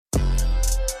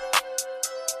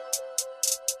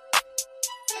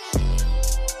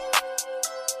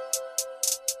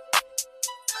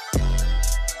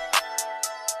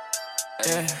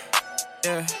Yeah,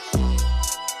 yeah.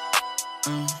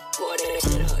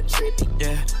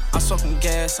 Yeah, I'm smoking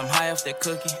gas, I'm high off that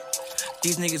cookie.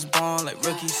 These niggas born like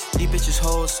rookies. These bitches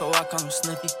hoes, so I call them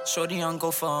Snooki. Shorty on go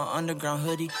for an underground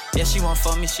hoodie. Yeah, she want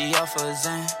fuck me, she out for a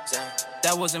Zan.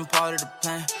 That wasn't part of the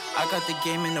plan. I got the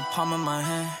game in the palm of my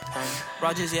hand.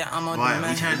 Rogers, yeah, I'm on the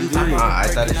man. We trying to do time? I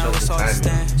thought it showed the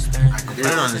time. I can put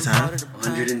it on the time.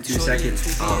 102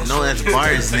 seconds. Oh, no, that's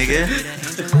bars, nigga.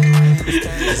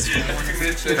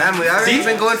 Man, we already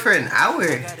been going for an hour.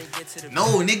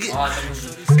 No, nigga.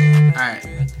 Alright.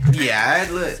 Yeah,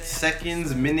 look.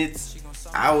 Seconds, minutes,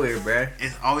 hour, bruh.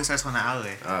 It always starts on the hour.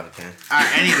 Oh, okay.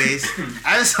 Alright, anyways.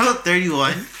 Episode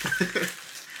 31.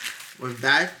 We're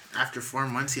back after 4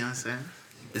 months, you know what I'm saying?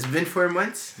 It's been 4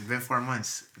 months? It's been 4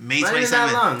 months. May Not 27th. even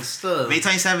that long, still. May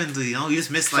 27th, you know? We just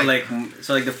missed like...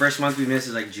 So the first month we missed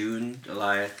is like June,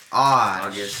 July,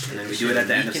 August. And then we do it at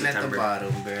the end of September. At the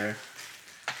bottom, bruh.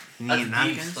 You need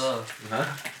napkins? Huh?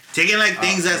 Taking like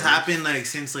things that's happened like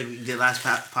since like we did last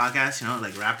podcast, you know,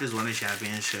 like Raptors won a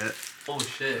championship. Oh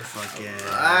shit! Fuck yeah!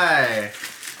 Alright.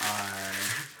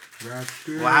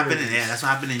 Raptors. What happened? That's what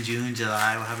happened in June,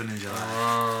 July. What happened in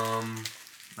July?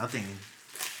 Nothing.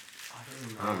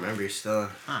 I don't remember still.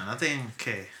 Nothing.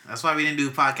 Okay, that's why we didn't do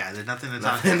a podcast. There's nothing to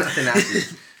talk about. Nothing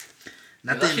happened.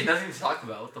 There's actually nothing to talk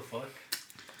about. What the fuck?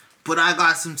 But I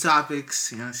got some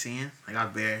topics. You know what I'm saying? I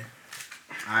got Bear.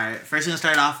 All right. First, we're gonna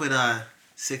start off with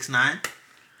 6ix9ine.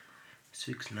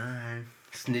 6ix9ine.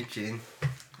 Snitching.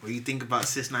 What do you think about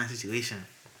 6ix9ine situation?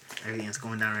 Everything that's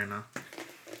going down right now.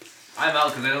 I'm out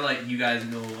because I know like you guys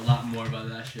know a lot more about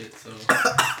that shit. So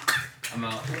I'm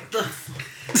out. What the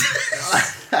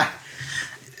fuck?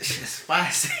 Shit's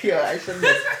spicy, yo. I should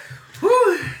have.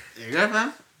 Whew. You good,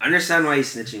 man? I understand why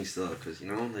he's snitching still, because,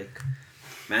 you know, like,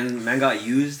 man got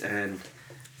used, and,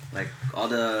 like, all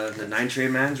the 9 Trey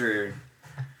mans they're,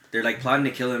 like, plotting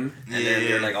to kill him, and then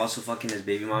they're, like, also fucking his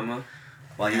baby mama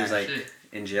while he was, like,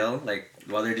 in jail, like,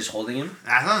 while they're just holding him.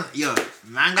 Yo,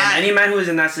 man got... And any man who is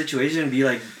in that situation be,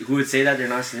 like, who would say that they're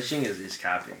not snitching is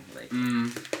capping, like...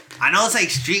 I know it's, like,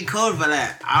 street code, but,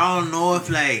 like, I don't know if,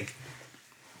 like...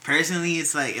 Personally,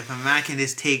 it's like if a man can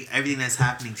just take everything that's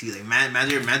happening to you, like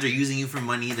mans are using you for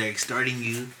money, they're extorting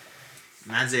you.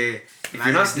 If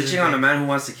you're not snitching on a man who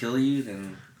wants to kill you,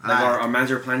 then like our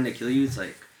mans are planning to kill you. It's like,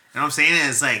 you know what I'm saying?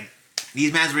 It's like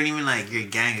these mans weren't even like your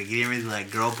gang. Like, you didn't really like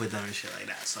grow up with them and shit like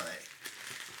that. So like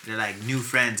they're like new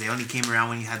friends. They only came around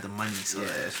when you had the money. So yeah,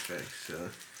 like, that's fair. So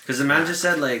because the man just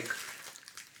said like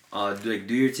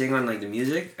do your thing on like the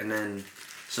music and then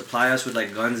supply us with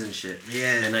like guns and shit.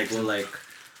 Yeah, and like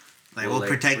we'll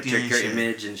protect you and your shit.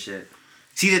 image and shit.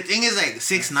 See, the thing is, like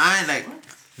 6ix9ine, like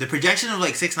the projection of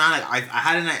like 6ix9ine, like I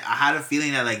had a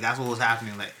feeling that like that's what was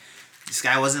happening. Like this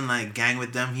guy wasn't like gang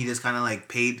with them. He just kind of like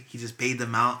paid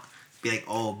them out. Be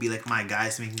like my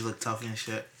guys to make me look tough and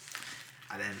shit.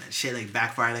 And then that shit like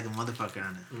backfired like a motherfucker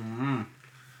on it. Mm-hmm.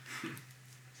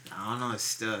 I don't know. It's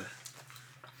still.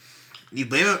 You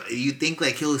blame him? You think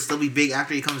like he'll still be big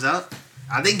after he comes out?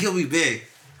 I think he'll be big.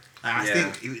 I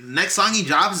think next song he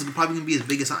drops is probably gonna be his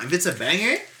biggest song. If it's a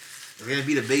banger, it's gonna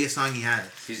be the biggest song he has.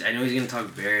 I know he's gonna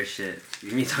talk bear shit.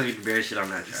 He's gonna be talking bear shit on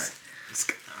that track.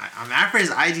 I'm after his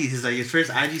IG. His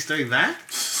first IG story back.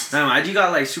 No, IG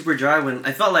got like super dry when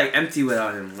I felt like empty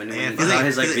without him when he put out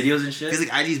his like videos and shit. Feels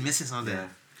like IG's missing something. Yeah.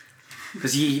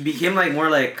 Cause he became like more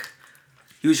like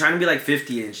he was trying to be like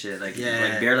 50 and shit like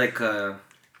bear like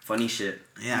funny shit.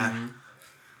 Yeah. Mm-hmm.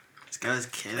 This guy was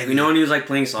killing. Like, you know when he was like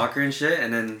playing soccer and shit,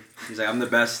 and then he's like, I'm the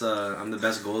best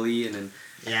goalie, and then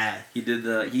I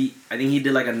think he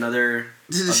did like another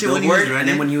this is the shit when he was running? And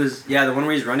then when he was the one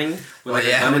where he's running with like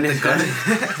a gun in his gun.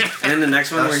 And then the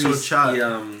next one where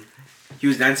he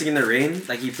was dancing in the rain,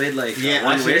 like he played like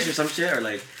One Wish or some shit, or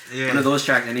like one of those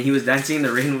tracks, and then he was dancing in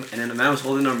the rain, and then the man was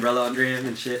holding an umbrella under him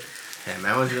and shit. Yeah,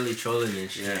 man was really trolling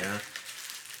and shit. Yeah.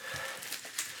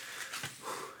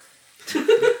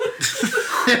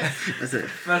 That's it.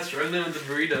 Matt's struggling with the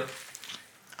burrito.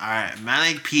 Alright, man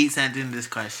like Pete sent in this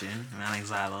question. Man like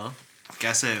Zylo.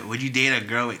 Guess it. Would you date a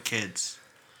girl with kids?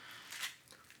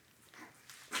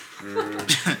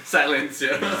 Silence,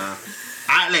 yeah.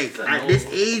 At this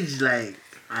age, like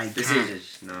I can't. This age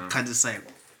is no. Cause it's like,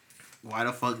 why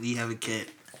the fuck do you have a kid?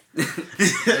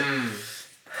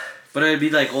 But it'd be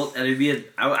like old.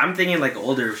 I'm thinking like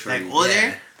older. Like older.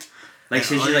 Yeah. Like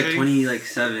since she's like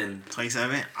 27.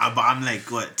 27? But I'm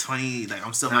like, what, 20? Like,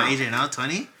 I'm still my age right now,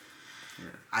 20? Yeah.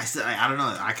 I don't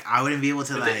know. I wouldn't be able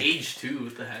to, but like... the age, too.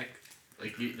 What the heck?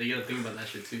 Like, they gotta think about that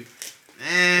shit, too.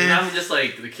 Not even just,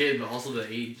 like, the kid, but also the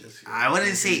age. I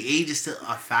wouldn't say age is still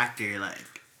a factor, like...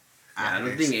 Yeah, I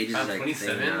don't think age is, like,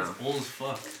 27? thing now. That's old as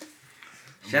fuck.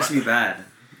 She has to be bad.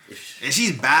 And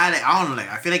she's bad. Like, I don't know. Like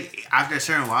I feel like after a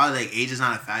certain while, like age is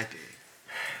not a factor.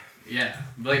 Yeah,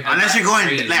 but like, Unless you're going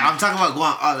crazy. like I'm talking about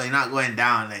going up, like not going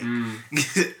down. Like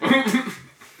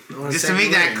just to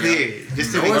make that clear.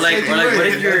 Just to No make Or one like, said or like, you what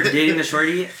would. if you're dating a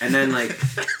shorty and then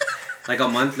like a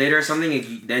month later or something,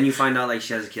 and then you find out like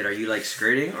she has a kid? Are you like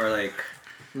skirting or like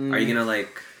are you gonna like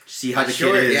see how I'd the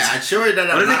show kid her, is? yeah, I'd show her that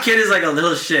What I'm if the not. kid is like a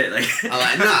little shit? Like No,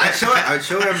 I'd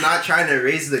show her I'm not trying to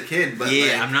raise the kid, but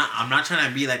yeah, like, I'm not trying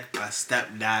to be like a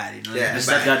stepdad. You know. Yeah,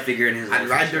 the Like, stepdad figure in his life. I'd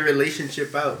ride the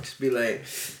relationship out. Just be like,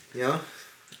 you know.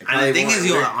 and the thing is,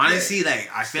 yo, Probably won't work, honestly, like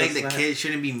I feel like the That's not- kid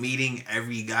shouldn't be meeting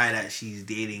every guy that she's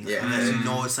dating Yeah. unless you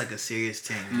know it's like a serious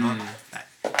thing. You know, like,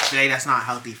 I feel like that's not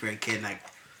healthy for a kid. Like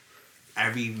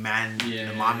every man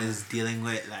the mom is dealing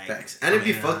with, like. Facts. And it'd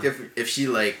be coming fucked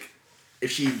if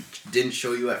she didn't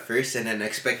show you at first and then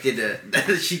expected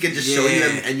that she could just show you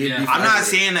Yeah. and you'd Yeah. be I'm fine not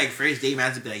with it. saying like first date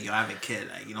man's to be like, yo, I have a kid.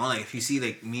 Like, you know, like if you see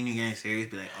like me and you getting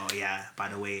serious, be like, oh yeah, by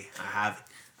the way, I have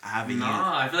a unit.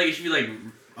 Nah, I feel like it should be like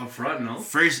upfront, no?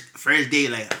 First date,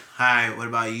 like, hi, what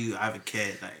about you? I have a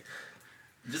kid. Like,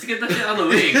 Just to get that shit out of the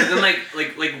way. Cause then like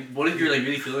what if you're like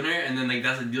really feeling her and then like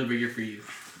that's a deal breaker for you?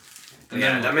 And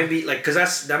Yeah, then that might be like,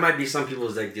 cause that might be some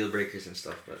people's like deal breakers and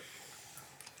stuff, but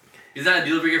is that a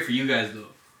deal breaker for you guys though?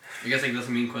 I guess like that's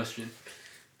the main question.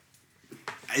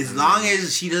 as long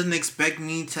as she doesn't expect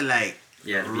me to like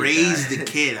yeah, to be raise that. the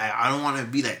kid, I don't want to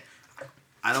be like,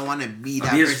 I don't want to be that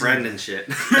I'll be his person. friend and shit.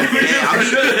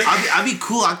 Yeah, I'll be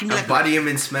cool. I can be I'll like, body him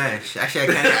and smash. Actually,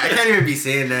 I can't even be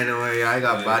saying that no more. I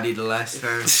got bodied the last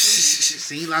time.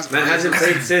 see, last Man hasn't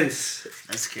played since.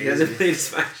 That's He hasn't crazy. played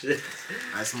Smash shit.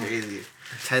 That's crazy.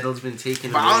 Title's been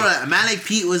taken But I don't away. know, a man like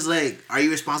Pete was like, "Are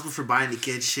you responsible for buying the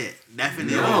kid shit?"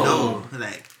 Definitely No. no.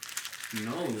 Like,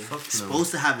 No. Fuck no.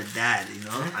 supposed to have a dad, you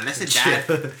know. Unless a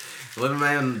dad, One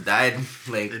man died,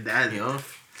 like, the dad. you know,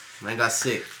 man got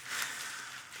sick.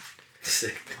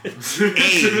 Sick.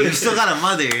 Hey, you still got a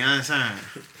mother. You know what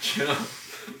I'm saying?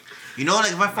 You know,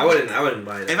 like if I I wouldn't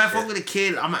buy that. if I shit. fuck with a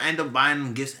kid, I'm gonna end up buying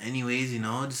them gifts anyways. You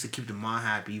know, just to keep the mom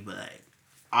happy. But like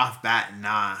off bat,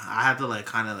 nah. I have to like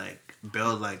kind of like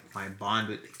build like my bond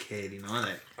with the kid. You know,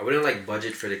 like I wouldn't like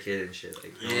budget for the kid and shit.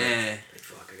 Like, you know, yeah. Like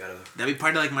fuck, I gotta. That'd be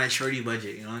part of like my shorty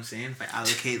budget. You know what I'm saying? If I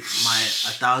allocate my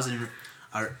 1,000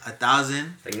 or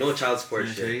 1,000. Like no child support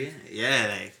for shit. shorty,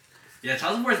 yeah, like Yeah,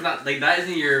 child support is not like that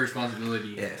isn't your responsibility.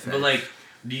 Yeah, But facts. like,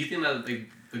 do you think that like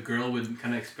the girl would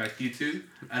kind of expect you to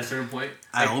at a certain point?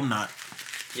 I Like, hope not.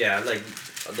 Yeah, like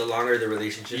the longer the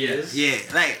relationship Yeah. is. Yeah,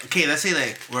 like okay, let's say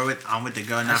like I'm with the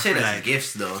girl now I say for that's like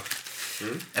gifts though.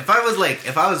 If I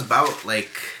was about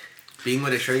like being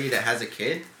with a shorty that has a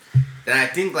kid, then I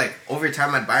think like over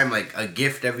time I'd buy him like a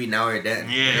gift every now or then.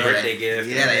 Yeah. You know, Birthday like, gift.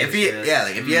 Yeah,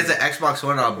 like if he has an Xbox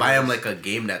One, I'll buy him like a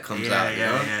game that comes yeah, out. You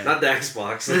know. yeah. Not the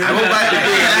Xbox. I won't buy the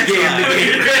game.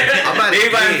 I'll buy Maybe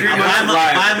the buy game. 3 I'll months buy of him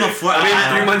live. I'm I mean,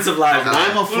 3 months of live.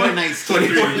 I'm a Fortnite skin.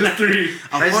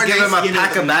 I just give him a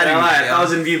pack of batteries. Yeah, yo.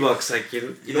 1,000 V-Bucks. Like you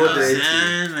know what they're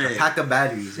into. A pack of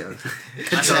batteries, yo. I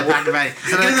said a pack of batteries.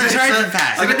 Give them a charging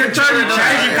pack. I'll get the Charging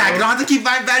charging pack. You don't have to keep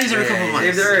buying batteries every Yeah, couple yeah. months.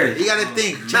 If they're- You gotta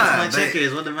think. Check Nah, my but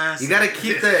checkers. What the man You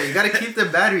said. gotta keep the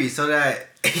batteries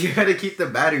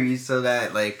so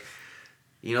that like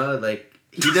like he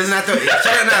doesn't have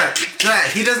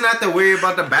to he doesn't have to worry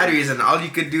about the batteries and all you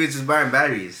could do is just buy him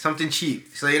batteries, something cheap,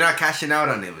 so you're not cashing out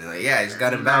on him. Like yeah, he's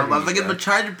got him Nah, batteries. but if I give him bro. a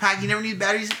charger pack, you never need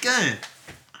batteries again.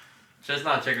 just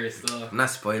not checkers still. I'm not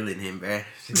spoiling him, bruh.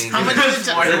 How much is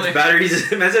it? That's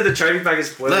batteries. Man said the charging pack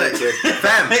is spoiled. Look, kid.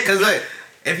 fam, because look,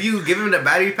 if you give him the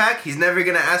battery pack, he's never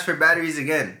gonna ask for batteries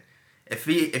again. If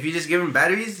you just give him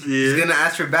batteries, he's Yeah. gonna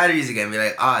ask for batteries again. Be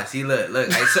like, see, look,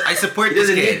 I support He this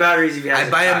doesn't kid. need batteries if he has I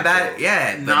buy him a pack, bat. though.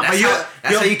 Yeah, but Nah, that's, but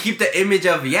how, how you keep the image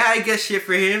of I get shit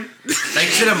for him, like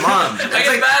to the mom. That's I get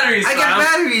like, batteries. I get fam.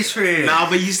 batteries for him. Nah,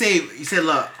 but you said,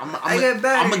 look, I'm I get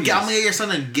batteries. gonna get your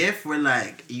son a gift where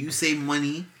like you save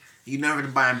money, you never to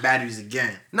buy him batteries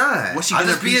again. Nah, What's she I'll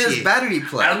gonna just be his appreciate? battery I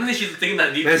plug. don't think she's thinking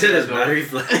that deep. Man said his though. battery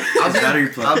plug. I'll His be, battery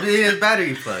plug. I'll be his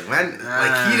battery plug, man.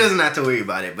 Like he doesn't have to worry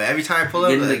about it. But every time I pull up,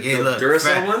 Getting like, the, hey, the look,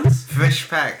 Duracell ones. fresh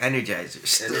pack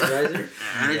energizers. Energizer.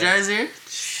 Energizer.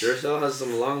 Duracell has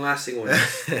some long-lasting ones.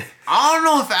 I don't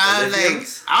know if I The like.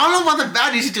 lithiums? I don't know about the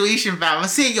battery situation, fam. I'm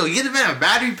saying, yo, you get the man a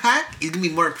battery pack, he's gonna be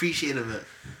more appreciative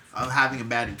of having a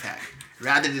battery pack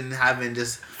rather than having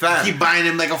just Fam. keep buying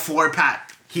him like a 4-pack.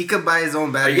 he could buy his own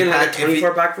Are battery you getting like a pack. If he-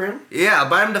 24 pack for him? Yeah, I'll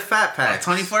buy him the fat pack.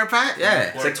 24 pack.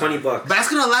 Yeah. It's like $20. But that's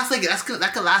gonna last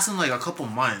that could last him like a couple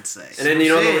months. Like. And then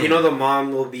Shit. the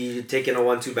mom will be taking a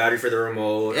 1-2 battery for the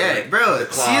remote. Yeah, like, bro.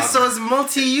 the See, clock. so it's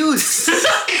multi-use.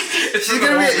 she's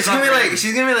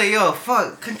gonna be like, yo,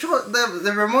 fuck, control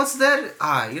the remote's dead.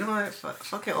 You know what?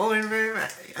 Fucking Owen, man.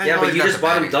 Yeah, but you just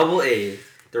bought him double A.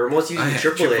 The remote's using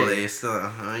triple A. still.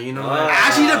 You know Oh. what?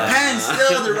 Actually, depends.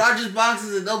 Still, the Rogers box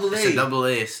is a double It's a A. double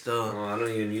A still. Oh, I don't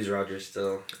even use Rogers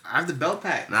still. I have the belt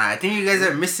pack. Nah, I think you guys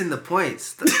are missing the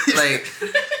points. Like,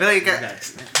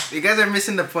 you guys are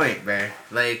missing the point, bro.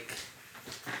 Like,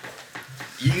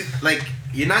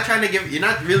 you're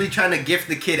not really trying to gift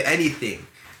the kid anything.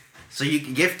 So you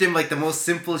can gift him like the most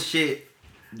simple shit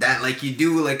that like you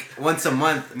do like once a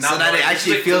month, so that it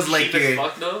actually feels like you're.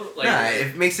 Fuck though. Like, Nah,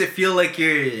 it makes it feel like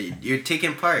you're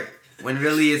taking part when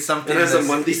really it's something. And there's a that's-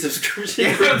 monthly subscription.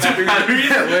 Really,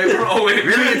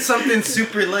 it's something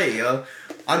super light, yo.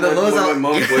 On the With lows, my I'll-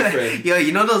 mom's boyfriend. yo,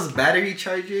 you know those battery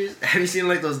chargers? Have you seen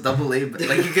like those double A?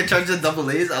 Like you can charge the double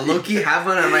A's. I low key have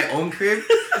one on my own crib.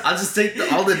 I'll just take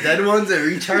all the dead ones and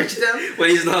recharge them. When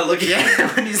he's not looking.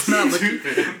 Yeah, when he's not looking,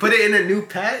 put it in a new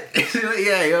pack.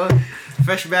 Yeah, yo,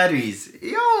 fresh batteries.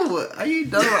 Yo, are you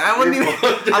done? I wouldn't even.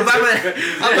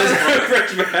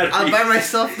 I'll buy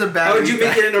myself the battery. How would you make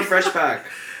pack. it in a fresh pack?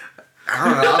 I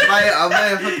don't know. I'll buy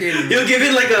a fucking. He'll give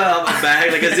it like a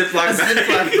bag, like a Ziploc bag.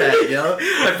 Ziploc bag, yo.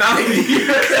 I found these.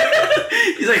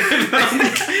 He's like,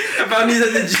 I found these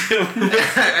at the gym.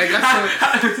 I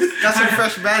got some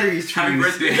fresh batteries for Happy you.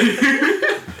 birthday.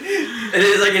 And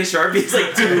it's like in Sharpie, it's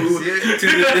like two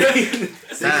the thing.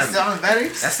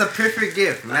 That's the perfect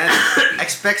gift, man.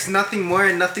 Expects nothing more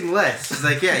and nothing less. It's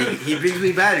like, yeah, he brings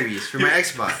me batteries for my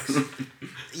Xbox.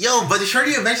 Yo, but the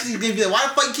shorty eventually gonna be like, why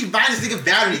the fuck you keep buying this nigga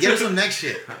battery? Get him some next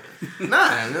shit.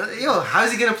 Nah, yo,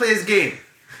 how's he gonna play his game?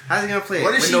 How's he gonna play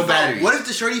What it if with she no found- batteries? What if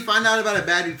the shorty find out about a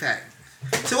battery pack?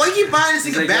 So why you keep buying this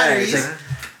He's nigga like, yeah, batteries? it's like,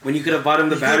 when you could have bought him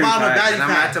the You could've battery bought him a pack. battery And I'm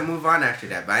gonna have to move on after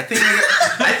that. But I think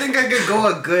I could go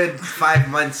a good 5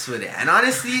 months with it. And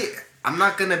honestly, I'm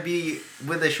not gonna be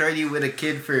with a shorty with a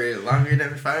kid for longer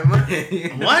than 5 months.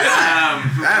 What?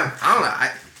 I don't know.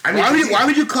 I mean, Why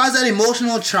would you cause that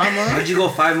emotional trauma? Would you go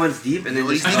 5 months deep and then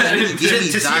These just niggas give me to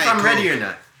see if Diet I'm ready Coke. or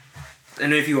not.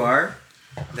 and if you are,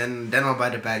 Then I'll buy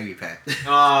the battery pack.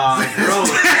 That's gross.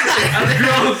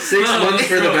 6 No, months that's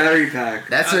for the gross. battery pack.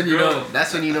 That's when you know. Bro.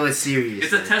 That's when you know it's serious.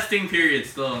 It's a testing period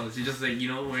still. So you just like,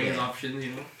 weighing his options,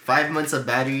 5 months of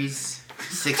batteries.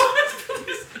 6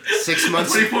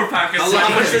 months. 24 pack. How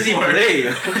much does he play?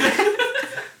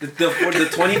 the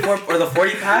 24 or the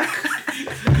 40 pack?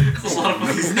 It's a lot of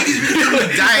money.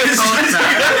 Diet Coke,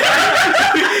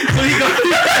 So he got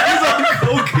his own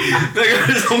Coke. They got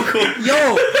his own Coke. Yo,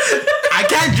 I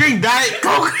can't drink Diet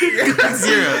Coke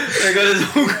Zero. They got his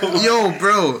own Coke. Yo,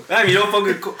 bro. Damn, you don't fuck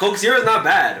with Coke Zero is not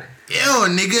bad. Ew,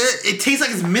 nigga. It tastes like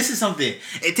it's missing something.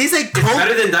 It tastes like It's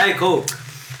better Coke. than Diet Coke.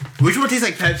 Which one tastes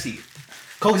like Pepsi?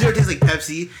 Coke Zero tastes like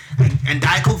Pepsi, and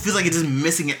Diet Coke feels like it's just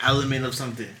missing an element of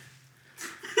something.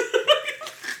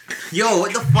 Yo,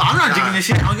 what the fuck? I'm not drinking this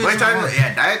shit. I'm One time, gonna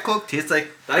yeah, Diet Coke tastes like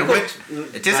Diet it Coke. went,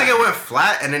 it tastes like it went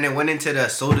flat and then it went into the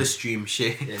Soda Stream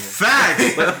shit.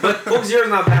 Facts. But Coke Zero is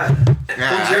not bad. Yeah,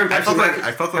 Coke Zero and I Pepsi fuck Max. with-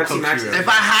 I fuck with Pepsi Coke Max. Zero. If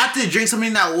I had to drink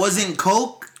something that wasn't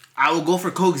Coke, I would go for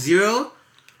Coke Zero.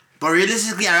 But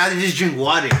realistically, I'd rather just drink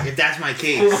water if that's my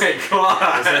case. Oh my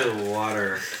god. This is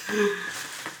water.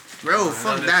 Bro,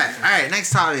 fuck that. Alright,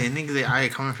 next topic. Niggas,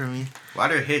 alright, coming from me.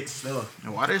 Water hits though.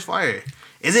 Water's fire.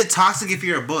 Is it toxic if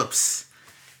you're a boops?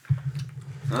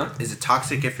 Is it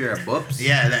toxic if you're a boops?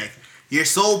 Yeah, like, your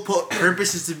sole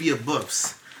purpose is to be a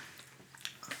boops.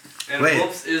 And Wait.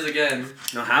 Whoops is again.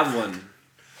 No, have one.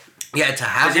 Yeah, to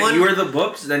have Because one. if you were the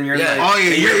books, then you're Yeah. like, Oh, yeah,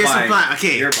 hey, you're buying. supplying.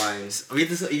 Okay. You're buying.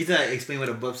 You have to explain what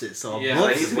a boops is. So, a Yeah,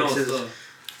 I need boops, to know Whoops is- still.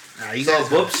 you So guys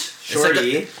boops It's like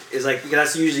shorty is like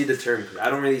that's usually the term. I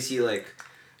don't really see like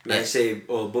men Yeah. say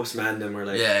boops mandem or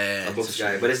like Yeah, a boops it's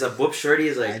guy, but it's a boop shorty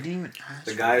is I like didn't even ask.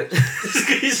 the guy.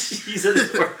 He said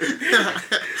this word.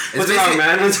 It's What's wrong, basic-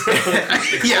 man? What's wrong?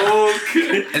 Yeah.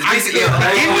 It's I, basically yo,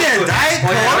 give me a Diet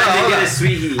Oh, yeah, Coke. they get a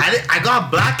sweet heat. I got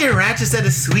black and ranch instead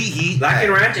of sweet heat. Black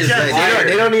and ranch is Shut like up.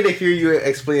 They don't need to hear you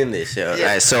explain this, yo. Yeah.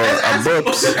 Alright, so a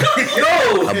boops,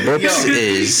 Yo, a boops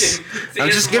is. I'm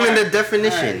just giving the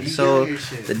definition. Alright, you So give me your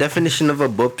shit. the definition of a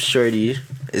boops shorty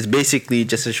is basically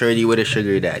just a shorty with a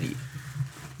sugar daddy,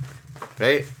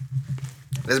 right?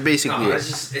 That's basically no, it. it's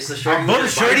just it's the A shorty.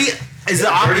 boops shorty is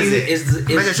the opposite. Is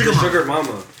Like a the sugar sugar, mama.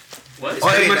 mama. What? It's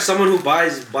pretty yeah, much that- someone who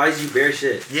buys you bare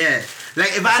shit. Yeah.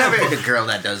 Like, if I I had never a hit a girl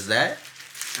that does that.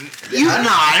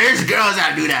 there's girls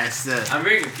that do that stuff. I'm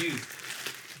very confused.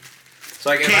 So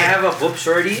like if I have a boop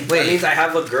shorty, that means I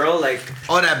have a girl like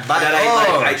Oh, that buy. that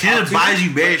I She talk just to. buys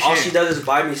you bare All shit. she does is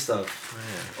buy me stuff.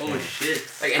 Oh shit.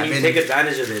 Like and I've you been- take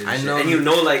advantage of it. And I shit. know- And you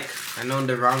know like I know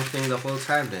the wrong thing the whole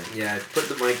time. Then yeah, put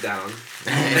the mic down.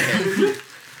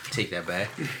 take that back.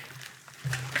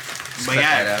 But cut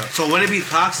that yeah, out. so would it be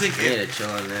toxic I need to chill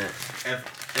on that.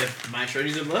 if my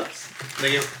shorty's in looks?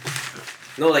 Like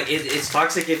if, No, like it's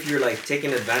toxic if you're like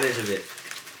taking advantage of it.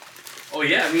 Oh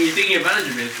yeah, I mean you're taking advantage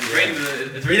of it. It's right in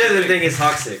the. It's right He in the doesn't thing. think it's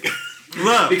toxic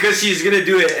look, because she's gonna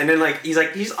do it, and then like he's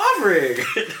offering.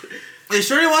 if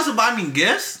shorty wants to buy me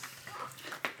gifts,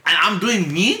 and I'm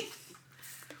doing me,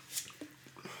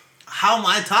 how am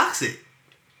I toxic?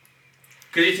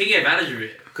 Cause you're taking advantage of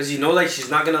it. Cause you know like she's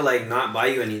not gonna like not buy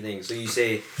you anything, so you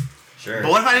say, sure.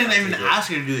 But what if I didn't I'll even take it. ask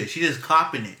her to do it? She just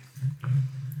copping it.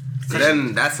 So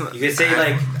then that's not. You could say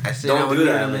like, I say don't would do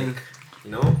be that. really- Like,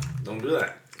 you know, don't do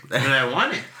that. But I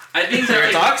want it. I think You're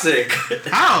that like, toxic.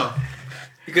 How?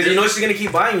 Because you know she's gonna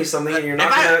keep buying you something, and you're not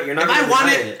if I, gonna. You're not if gonna I wanted,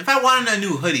 decide it. if I wanted a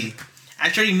new hoodie, I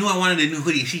already knew I wanted a new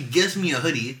hoodie. She gives me a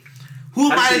hoodie. Who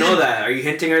am How I does she to know do- that? Are you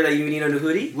hinting her that you need a new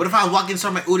hoodie? What if I walk in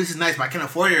and like, oh, this is nice, but I can't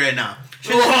afford it right now? She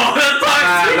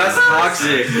That's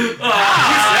toxic. Who says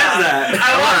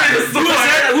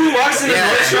that? Who walks in the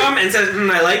Yeah. shop and says,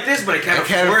 I like this, but I can't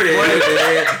afford it.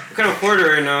 I can't afford it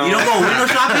right now. You don't go window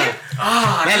shopping?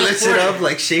 Man lifts it up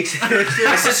like shakes it.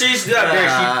 My sister used to do that bare.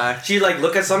 Ah. She like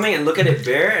look at something and look at it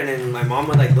bare, and then my mom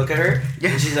would like look at her,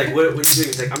 Yeah. and she's like, "What are you doing?"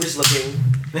 It's like, "I'm just looking."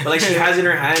 But like she has it in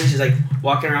her hand, she's like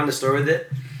walking around the store with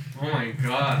it. oh my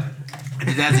god.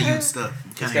 That's a youth stuff.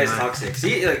 This guy's toxic.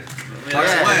 See, like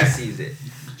toxic Yeah. man sees it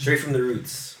straight from the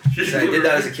roots. So I did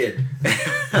that as a kid.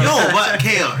 Yo, but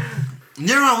Kale, you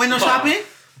never went window shopping?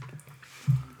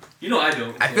 You know I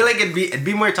don't. I feel like it'd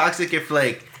be more toxic if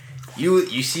like you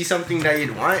see something that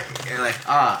you'd want and you're like,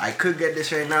 I could get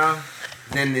this right now.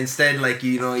 Then instead, like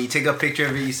you take a picture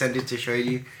of it, you send it to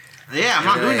Shorty. Yeah, I'm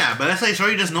not Yeah. doing that. But let's say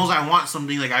Shorty just knows I want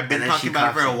something. Like I've been And then talking she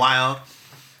about it for cops a it. while.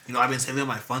 You know, I've been saving up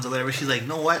my funds or whatever. She's like, you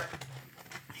know what?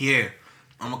 Here,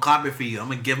 I'm gonna cop it for you. I'm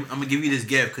gonna give you this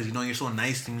gift because you know you're so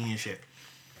nice to me and shit.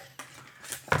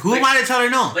 Who am I to tell her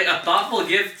no? Like a thoughtful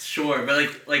gift, sure, but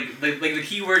like the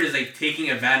key word is like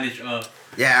taking advantage of.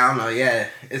 Yeah, I don't know. Yeah,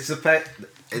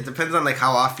 it depends on like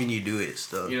how often you do it.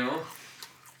 Still. You know.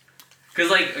 Cause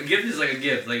like a gift is like a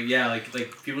gift, like yeah, like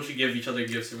people should give each other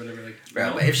gifts or whatever, like. You Bro,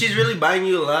 know? but if she's really buying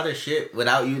you a lot of shit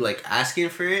without you like asking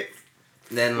for it,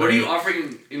 then What are you like,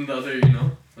 offering in the other? You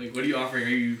know, like what are you offering? Are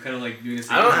you kind of like doing the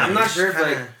same? I don't. thing? I'm not sure if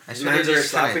like I swear mans they are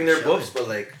just kinda slapping their shove boobs, it. but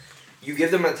like you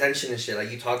give them attention and shit.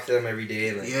 Like you talk to them every day.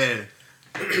 And, like, Yeah.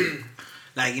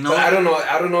 Like you know. But I don't know.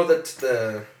 I don't know that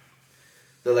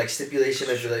the like stipulation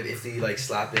of like if you like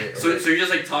slap it. Or, So, like, so you're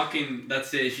just like talking.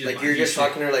 That's it. She's like you're just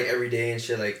talking to her like every day and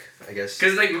shit. Like I guess.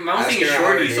 Cause like my was thinking Asking her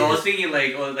how shorty, her so I day was is. thinking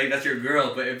like, oh, like that's your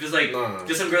girl. But if it's like No.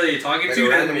 just some girl that you're talking Like to, a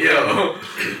then random yo,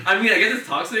 I mean, I guess it's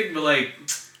toxic, but like,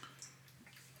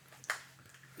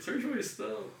 it's her choice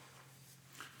still.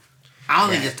 I don't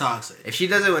Yeah. think it's toxic. If she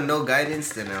does it with no guidance,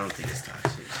 then I don't think it's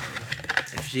toxic.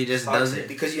 If she just does Toxic, it,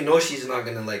 because you know she's not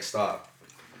gonna like stop.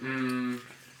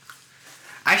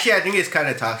 actually, I think it's kind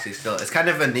of toxic. Still, it's kind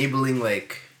of enabling,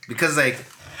 like because like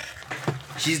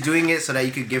she's doing it so that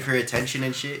you could give her attention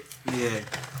and shit. Yeah.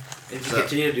 If you So-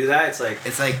 continue to do that, it's like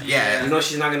It's like yeah, you know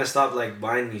she's not gonna stop like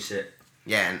buying you shit.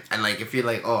 yeah, and like if you're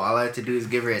like, oh, all I have to do is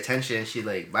give her attention, and she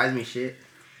like buys me shit.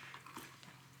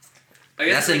 I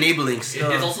guess That's like, enabling.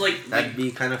 Still, it's also like that'd be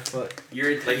kind of fucked.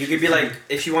 your Like you could be like,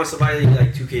 if she wants to buy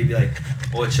like 2K, be like,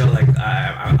 oh chill, like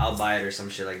I'll buy it or some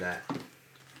shit like that.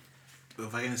 But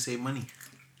if I can save money.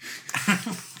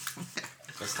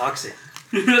 That's toxic.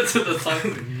 that's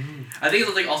toxic. I think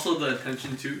it's like also the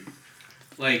attention too.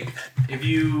 Like if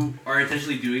you are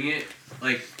intentionally doing it,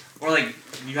 like or like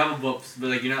you have a books, but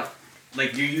like you're not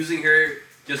like you're using her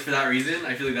just for that reason.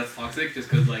 I feel like that's toxic, just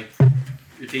because like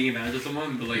you're taking advantage of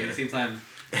someone, but like at the same time,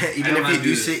 even don't if you wanna do do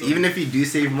this, save, so- even if you do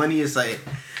save money, it's like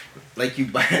you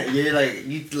buy, you're like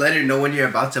you let her know when you're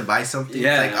about to buy something.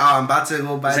 Yeah. It's like, oh, I'm about to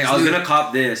go buy. It's like this I was new, gonna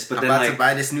cop this, but I'm then about to like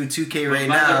buy this new 2K right I'm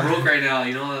about to now. broke right now.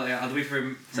 You know, like, I'll wait for.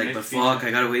 it's like, but fuck,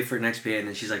 I gotta wait for next pay, and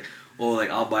then she's like, oh,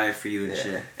 like I'll buy it for you and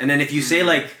shit. And then if you say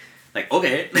like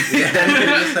okay, Yeah.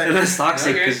 then that's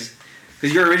toxic Okay.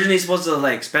 because you're originally supposed to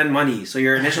like spend money, so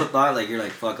your initial thought like you're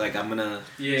like fuck, like I'm gonna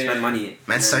Yeah. spend money.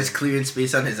 Man And starts clearing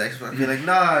space on his Xbox. Be like,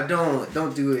 nah,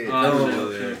 don't do it. Oh,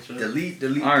 No. sure. Delete.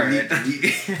 All right.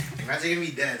 delete. Imagine giving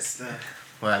me that stuff.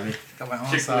 What I mean, Got my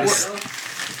own Chick-fil-A.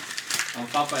 sauce. I'm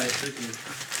Popeye chicken.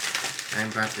 I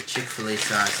brought the Chick-fil-A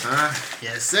sauce, huh?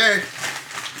 Yes, sir.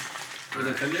 Was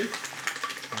it tender?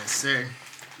 Yes, sir.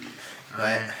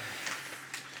 But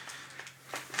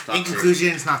In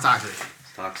conclusion, it's not toxic.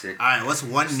 Toxic. All right, what's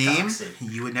one name toxic.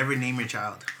 you would never name your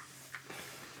child?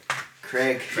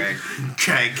 Craig. Craig.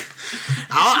 Craig.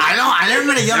 I never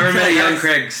met a young Never Craig. met a young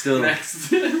Craig. Still,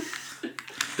 Next.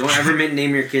 don't ever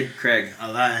name your kid Craig.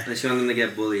 A lie. Unless you want them to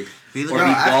get bullied You look or be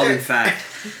at- bald after- and fat.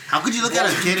 How could you look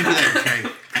at a kid and be like,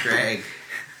 Craig? Craig.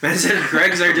 Man said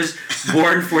Craigs are just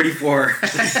born 44.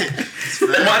 Once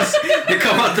they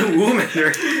come out the womb and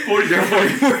they're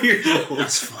 44 years old.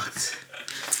 That's fucked.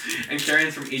 And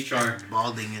Karen's from HR.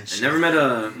 Balding and I shit. never met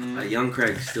a young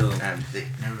Craig still. Never.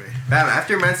 Never.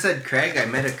 After man said Craig, I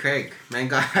met a Craig. Man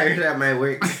got hired at my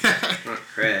work. Not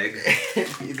Craig.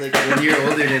 He's like 1 year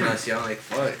older than us, yo. I'm like,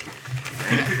 fuck.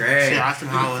 Man, Shit, Craig. asked him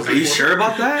how it was. Are you sure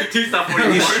about that? He's not Are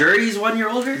 44. you sure he's 1 year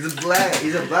older? He's a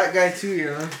black guy too, you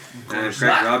know.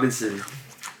 Craig Robinson.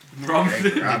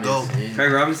 Robinson.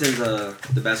 Craig Robinson's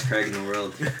the best Craig in the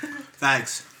world. You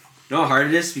Facts. know how hard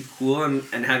it is to be cool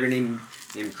and have your name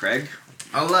named Craig?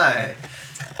 I'll lie.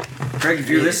 Craig, if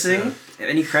you're Yeah, listening, if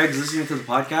any Craigs listening to the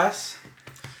podcast,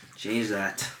 change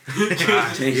that.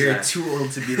 Change You're that. too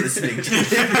old to be listening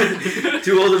to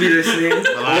Too old to be listening,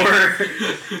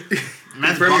 or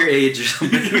Man's, from your age or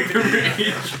something. man's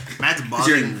 'Cause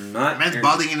you're balding. not. Man's you're,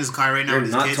 balding in his car right now You're with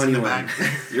his not kids in the 21. back.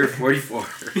 You're 44.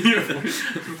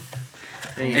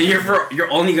 And you're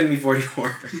only gonna be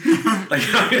 44. Like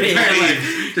you're not gonna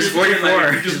age just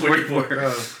 44. Just 44.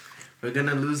 Bro, we're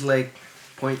gonna lose like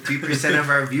 0.3% of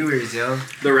our viewers, yo.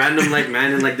 The random like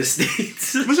man in like the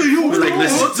States. What's up, yo? Who, like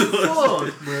listen to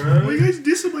us. bro? Why you guys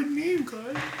dissing my name,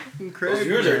 guys? Those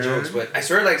viewers are jokes, but I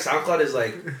swear like SoundCloud is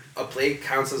like a play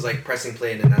counts as like pressing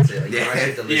play and then that's it. Like you don't actually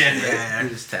have to listen. Yeah. I'm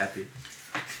just happy.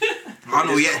 I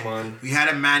don't know. Come on. We had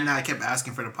a man that kept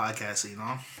asking for the podcast, so you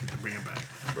know, to bring it back.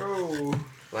 Bro.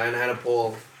 Lion had a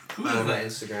poll on my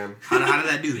Instagram. How did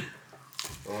that do?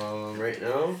 Right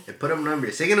now. They put up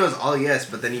numbers. Sagan was all yes,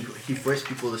 but then he forced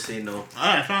people to say no.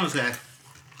 Alright, found this guy.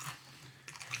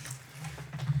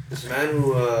 This man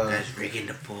who That's breaking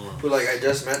the poll. who like I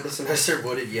just met this semester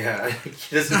voted yeah.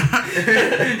 He doesn't.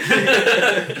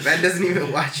 Man doesn't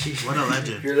even watch it. What a If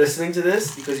legend. you're listening to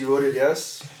this because you voted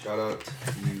yes, shout out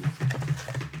to you.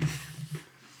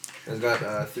 Has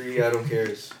got 3 I don't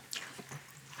cares.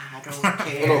 I don't Oh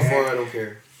care. no, 4 I don't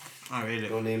care. Alright,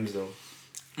 No names though.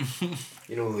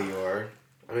 You know who you are.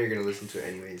 I know you're gonna listen to it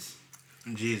anyways.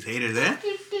 jeez, haters there.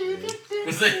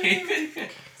 It's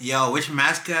like, Yo, which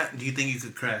mascot do you think you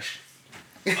could crush?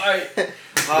 alright.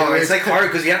 Oh, it's like hard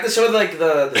because you have to show like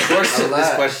the source of this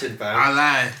lot. question, fam. I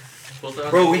lie,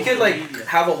 Bro, we could like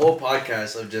have a whole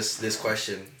podcast of just this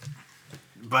question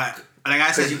but like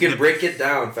I said, because you can break it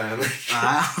down, fam.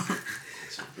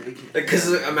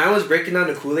 Because a man was breaking down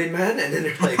the Kool-Aid Man, and then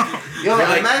they're like, Yo, they're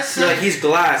like, man they're like, he's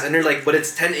glass, and they're like, but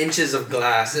it's 10 inches of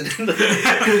glass, and then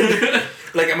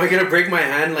like, am I gonna break my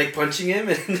hand like punching him?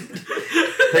 And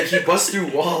like he busts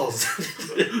through walls.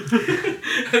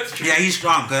 yeah, he's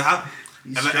strong. Cause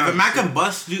if a man can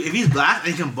bust through, if he's glass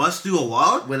and he can bust through a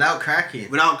wall without cracking.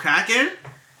 without cracking,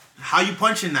 how you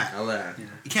punching that? I'll lie.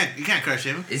 You can't crush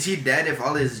him. Is he dead if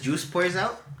all his juice pours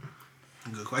out?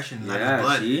 Good question. Not his Yeah,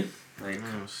 blood. see, like,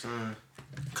 Oh, son.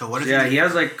 Cause what if yeah, he he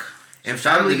has like. And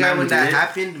shout out to Family the Guy, man when who that did it.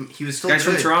 happened, he was still Guys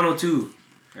from good. Toronto too.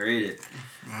 I rate it.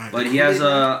 Alright. But he has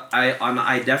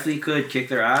I definitely could kick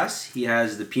their ass. He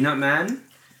has the Peanut Man.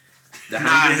 The Nah,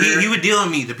 hamburger. he would deal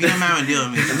with me. The peanut man would deal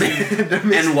with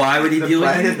me. And why would he the deal with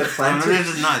planet, you? the Oh, planet. this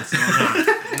is nuts.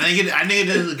 I nigga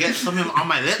just get something on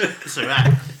my lip. It's a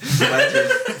wrap.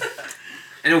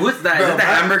 And what's that? Bro, Is that the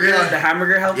man, hamburger? yeah. The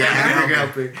hamburger helper? Yeah, hamburger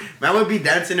helper. Man would be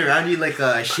dancing around you like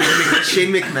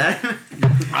Shane McMahon.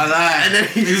 I lie. And then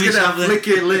he's just gonna flick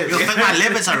your lip. You flick my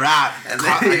lip, it's a wrap. And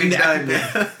Call- then you're I-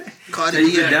 done. Call So it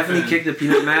you could a- definitely kick the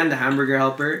Peanut Man, the hamburger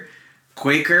helper,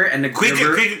 Quaker, and the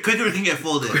Gerber. Quicker can get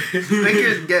folded.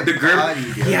 Quickers get The Gerber.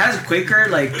 bodied, yo. He has Quaker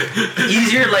like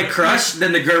easier like crush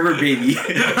than the Gerber baby.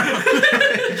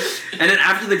 And then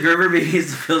after the Gerber baby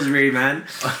is the Pillsbury Man,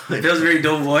 the Pillsbury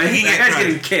Doughboy. He That get guy's crushed.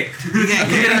 getting kicked. He get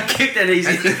He's getting kicked and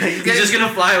he's just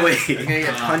gonna fly away. You're gonna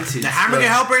get punted. The hamburger bro.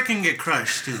 helper can get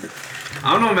crushed too.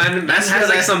 I don't know, man. Man That's has what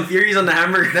like I- some theories on the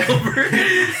hamburger helper.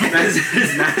 Man's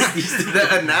is nasty.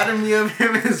 The anatomy of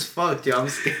him is fucked, yo. I'm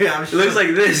scared. I'm It looks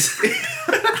like this.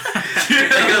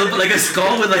 like a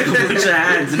skull with like a bunch of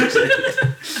hands and shit.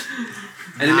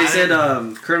 And then they said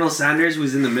Colonel Sanders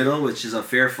was in the middle, which is a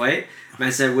fair fight.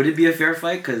 Man said, would it be a fair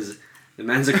fight? Because the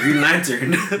man's a Green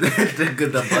Lantern.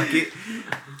 the bucket.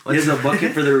 He has a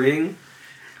bucket for the ring.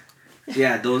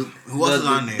 Yeah, those. Who else is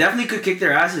on there? Definitely could kick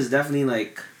their asses. Definitely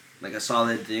like a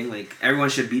solid thing. Like everyone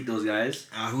should beat those guys.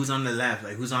 Who's on the left?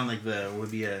 Like who's on like the would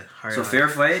be a hard. So fair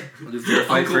fight. We'll do fair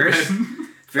fight Uncle first. Ben.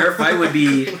 Fair fight would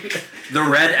be the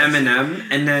red M&M,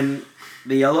 and then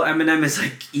the yellow M&M is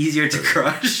like easier to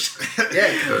crush. Yeah,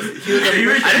 he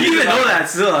was I didn't even know that.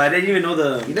 Still, I didn't even know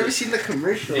the. You never seen the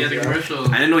commercial? Yeah, the commercial.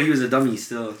 I didn't know he was a dummy.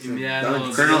 Still. Yeah,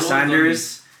 no, Colonel it's a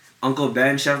Sanders, Uncle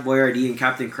Ben, Chef Boyardee, and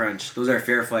Captain Crunch. Those are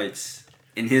fair fights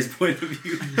in his point of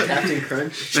view. Captain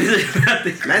Crunch.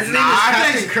 Captain Crunch. Man's name is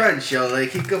Captain Crunch, yo. Like,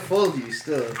 he could fold you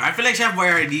still. I feel like Chef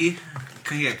Boyardee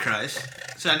could get crushed.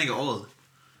 So that nigga old.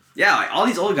 Yeah, like all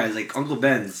these old guys, like Uncle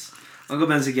Ben's. Uncle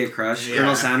Ben's can get crushed. Yeah.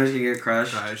 Colonel Sanders can get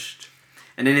crushed.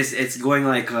 And then it's going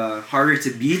like harder to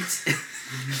beat.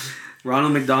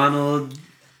 Ronald McDonald.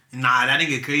 Nah, that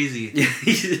nigga crazy. Yeah,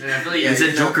 Yeah, I feel like he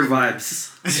said Joker vibes.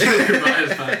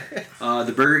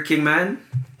 The Burger King man.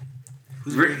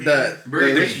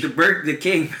 The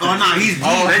king. Oh no, he's D.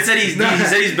 Ben said he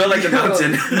said he's built like a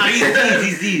mountain. No,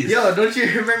 he's D. Yo, don't you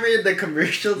remember the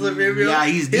commercials of him, yo? Yeah,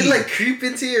 he's He'd D. like creep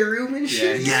into your room and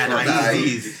shit. Yeah, no,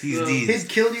 he's D. He'd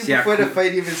kill you Yeah, before the cool.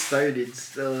 fight even started.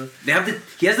 So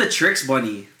He has the Tricks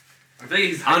bunny. I feel like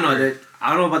he's I don't know hyper. that. I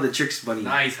don't know about the Tricks bunny.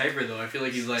 Nah, he's hyper though. I feel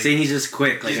like he's like. Saying he's just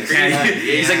quick. Like He's a crazy. cat.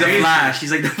 He's like the Yeah. Flash.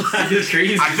 He's like the Flash. He's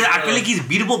crazy. I feel like he's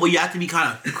beatable, but you have to be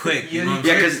kind of quick. You know?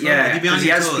 Yeah, because You be on he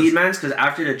your has toes. Speedmans. Because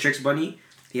after the Tricks bunny,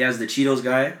 he has the Cheetos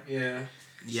guy. Yeah.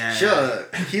 Yeah. sure,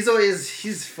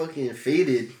 he's fucking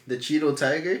faded. The Cheeto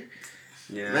Tiger.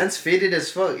 Yeah. Man's faded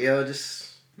as fuck, yo.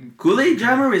 Just Kool-Aid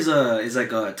Jammer is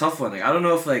like a tough one. Like I don't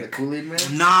know if the like Kool-Aid man.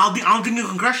 Nah, I don't think you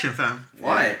can crush him, fam.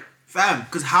 why. Fam,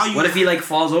 because how you. What if he like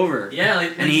falls over? Yeah,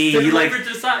 like And he flip like- over to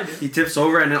the side. He tips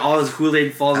over and then all his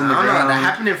Kool-Aid falls I on don't the know. ground. That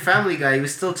happened in Family Guy. He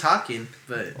was still talking,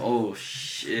 but Oh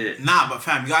shit. Nah, but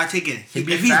fam, you gotta take it. He'd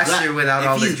be faster without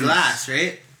all if the he's juice. glass,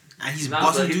 right? And he's Nah,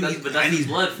 busting but through. that's And his he's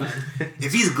blood, man.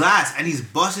 if he's glass and he's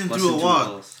busting Busting through a through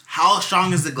wall, walls. how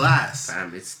strong is the glass?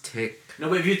 fam, it's tick. No,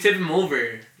 but if you tip him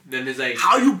over, then it's like.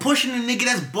 How you pushing a nigga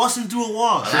that's busting through a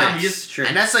wall? Fam, That's you just- Tricks.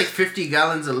 And that's like 50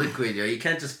 gallons of liquid, yo. You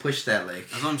can't just push that like.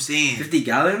 what I'm saying. 50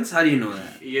 gallons? How do you know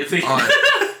that? Yeah, it's like.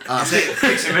 It's like-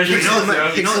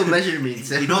 Pixel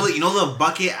measurements. you know the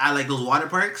bucket at like those water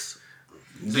parks.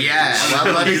 Yeah,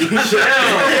 well, buddy. He's not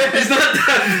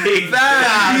that big.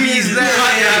 He's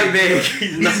that big.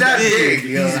 He's that big,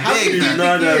 yo. He's How big, big do you man. think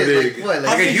Not he that is? big. Like what?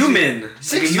 Like a human.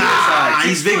 Six- Like a human Nah, size.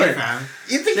 he's 6 bigger, foot. fam.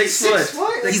 You think he's 6 6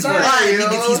 foot. foot? He's Like, wide, yo.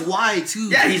 nigga. He's wide too.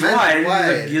 Yeah, he's Man's wide.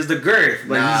 wide. He has the girth,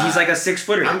 but Nah. he's like a 6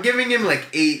 footer. I'm giving him like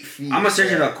 8 feet. I'm gonna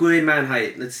search it up. Kool-Aid Man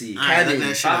height. Let's see. Alright, Cannon. look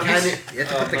that shit up. Cannon. You have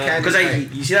to put the man. cannon.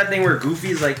 Because you see that thing where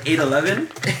Goofy's like 8'11"?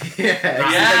 He's Yeah.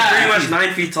 Yeah. like pretty much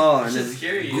 9 feet tall. And It's then,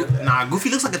 scary, yo. Nah, Goofy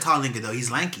looks like a tall nigga though. He's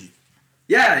lanky.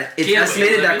 yeah, it's Yeah, but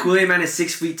estimated that 8'11"? Kool-Aid Man is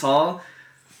 6 feet tall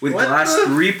with What glass the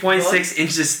 3.6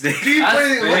 inches thick. That's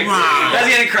Wait, big. Wow. That's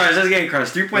getting crushed. That's getting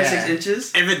crushed. 3.6 Yeah.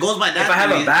 inches. If it goes by that, If I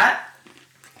have a way,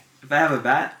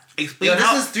 bat, explain Yo,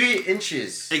 how. this is 3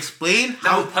 inches. Explain Now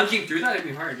how. punching through that would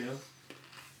be hard, yo.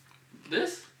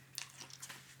 This?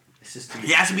 This is 3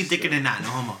 He has to be inches, thicker yo. than that. No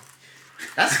homo.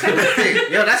 That's kind of thick.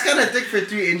 Yo, that's kind of thick for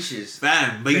 3 inches.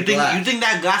 Fam, but The you think glass. you think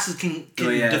that glasses can Oh,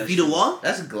 yeah, defeat that's a wall?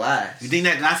 That's glass. You think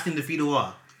that glass can defeat a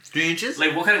wall? 3 inches?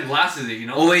 Like, what kind of glass is it, you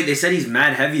know? oh wait, they said he's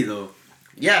mad heavy though.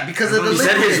 Yeah, because of the He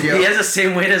said liquid, yo. he has the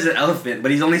same weight as an elephant,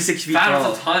 but he's only 6 feet Fam,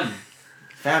 tall. it's a ton.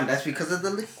 Fam, that's because of the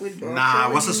liquid, bro. Nah,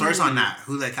 what's the source on that?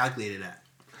 Who like calculated that?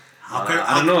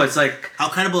 I don't know. It's like How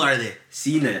credible are they?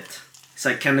 CNET. It's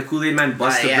like, can the Kool-Aid Man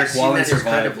bust the yeah, brick wall and CNET is survive?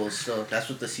 credible, so that's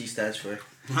what the C stands for.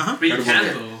 Huh? But you Credible can,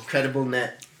 net. though. Credible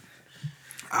net.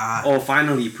 Oh,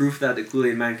 finally, proof that the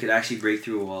Kool-Aid Man could actually break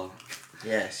through a wall.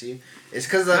 Yeah, see? It's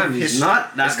because of Fam, he's his...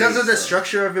 not that It's because big, of the so.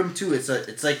 structure of him, too. It's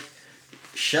like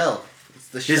shell. It's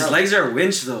the shell. His legs are a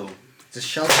winch though. It's a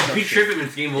shell If structure. you trip him,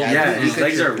 it's game over. Yeah, you his could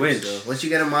legs trip are him, winch. so Once you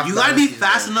get him off You gotta be balance,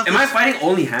 fast he's enough. Am I fighting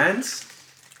only hands?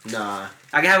 Nah.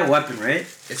 I can have a weapon, right?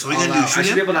 It's So we all gonna do out. I shoot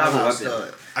should be him? able to have a All out, weapon. so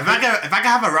If I can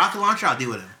have a rocket launcher, I'll deal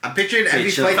with him. I'm picturing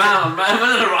every chill. fight... Fam, I'm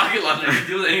not a rocket launcher. You can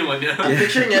deal with anyone, yo. I'm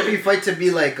picturing every fight to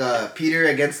be like Peter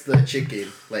against the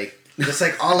chicken. Like, just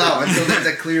like all out until there's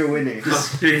a clear winner.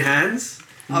 Just straight hands?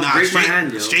 I'll Nah, break my straight,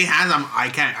 hand, yo. straight hands. I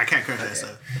can't crush that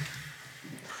stuff.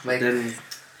 Like, Then,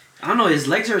 I don't know, his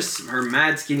legs are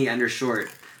mad skinny and they're short.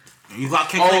 You got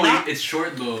kicked like Oh, that. it's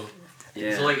short, though.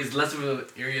 Yeah. So, like, it's less of an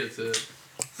area to...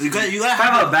 You gotta if I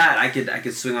have have a bat, I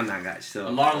could swing on that guy A still.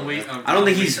 long way... I don't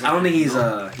think he's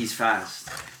fast.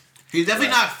 He's definitely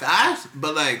not fast,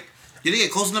 but like you didn't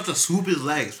get close enough to swoop his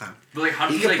legs, fam. But, like, how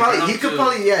he does could like, probably, run he up could to-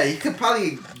 probably, he could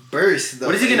probably burst. Though,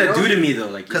 What is he gonna do to me though?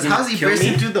 Like, Because he's gonna how's he kill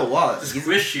bursting me? through the walls?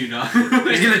 Squish you, no?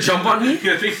 He's gonna jump on me?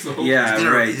 I think so. Yeah, He's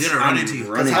gonna- right. he's gonna run I'm into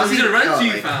you. running. How's He's he- gonna run yo, to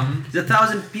you, like- fam. He's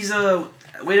 1,000 piece of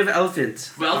weight of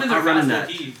elephant. Well, I think I'm they're running fast,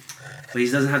 that. low-key. but he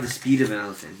doesn't have the speed of an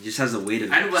elephant. He just has the weight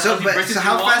of I it. know, but So, he but, breaks so through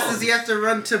how the fast wall. does he have to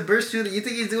run to burst through? You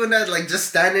think he's doing that like just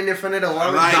standing in front of the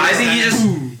wall? Right. No, I think he just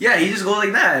Boom. he just goes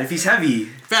like that if he's heavy.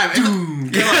 Fam,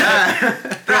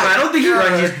 Bro, I don't think he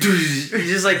runs. He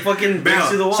just like fucking breaks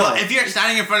through the wall. So if you're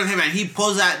standing in front of him and he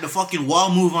pulls out the fucking wall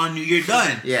move on you, you're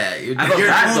done. Yeah, you're I have a you're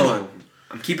bat normal. though.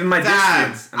 I'm keeping my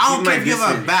Fam, distance. I'm I don't keeping care my if you have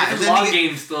a distance. bat. It's If a long that nigga-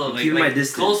 game still. Like, Keep my like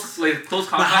distance. close But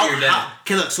combat, you're dead.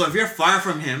 okay, look. So if you're far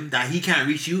from him, that he can't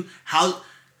reach you, how?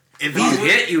 If You he's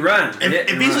hit, you run. Hit,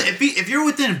 if you he's run. if you're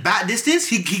within bat distance,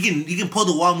 he can pull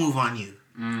the wall move on you.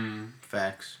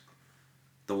 facts.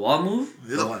 The wall move?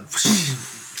 Nah,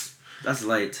 That's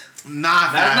light. That's fam.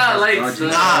 not light. Dodge still.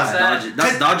 it. Nah. That's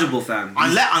That's dodgeable, fam.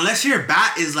 Unless your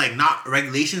bat is like not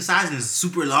regulation size and it's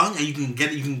super long and you can.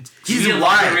 He's You get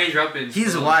wide. longer range weapons.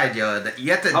 He's so. wide, yo.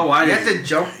 You have to. How wide you is have to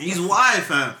jump. He's wide,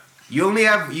 fam. You only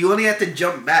have to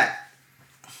jump back,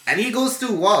 and he goes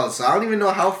through walls. So I don't even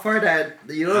know how far that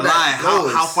that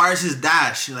goes. How far is his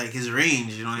dash? Like his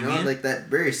range? You know what You I know, mean? like that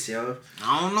burst, yo.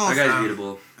 I don't know. That guy's fam.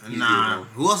 beatable. He's Nah. beatable.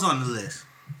 Who else on the list?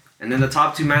 And then the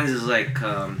top two mans is like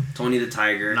Tony the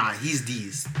Tiger. Nah, he's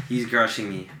these. He's crushing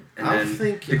me. And I then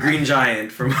think- the Green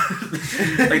Giant from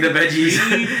like the veggies.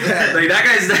 Yeah. Like that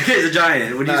guy's a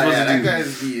giant. What are you supposed to that do?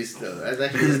 guy's beast though. That's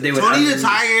actually They would Tony the have-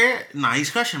 Tiger. Nah, he's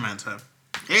crushing man, fam.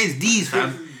 He's these,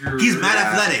 fam. He's mad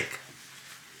Yeah. athletic.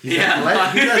 He's Yeah.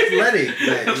 athletic.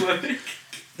 Like,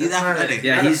 He's athletic.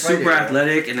 Yeah, Not a he's fighter, super yo.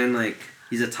 athletic, and then like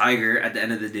he's a tiger at the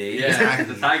end of the day. Yeah,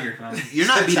 Exactly. the tiger. Man. You're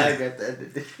not beating Tiger him. at the end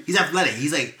of the day. He's athletic.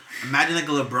 He's like imagine like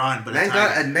a LeBron, but a Man got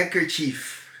tiger. a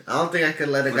neckerchief. I don't think I could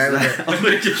let a What's guy with that? a.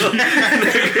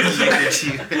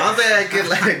 I don't think I could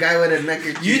let a guy with a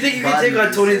neckerchief. You think you can body take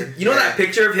on Tony? You know Yeah. that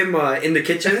picture of him in the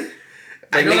kitchen,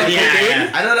 I like know making that cocaine,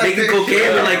 picture. I know that making picture.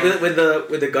 cocaine with like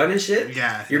with the gun and shit.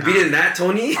 Yeah, You're nah. beating that,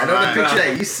 Tony. I know Right. the picture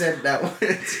that you sent that one.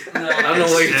 I don't know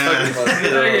what you're Yeah. talking about. The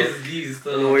still. tiger I is these.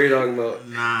 don't know what you're talking about.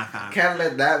 Nah, fam. Can't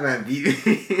let that man beat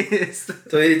me.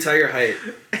 Tony the Tiger height.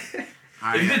 If you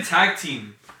Alright. did tag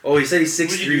team, Oh, he said he's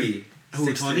What'd you 6'3". Who,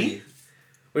 6'3". Tony?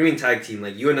 What do you mean tag team?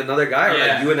 Like you and another guy, or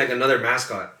Yeah. like you and like another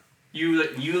mascot? you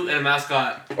and a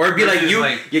mascot. Or it'd be like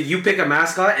versus, you you pick a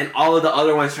mascot and all of the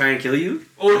other ones try and kill you.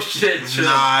 Oh shit! Chill.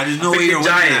 Nah, there's no Pick way the you're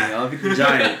winning giant. that. I'll pick the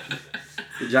giant.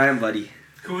 The giant buddy.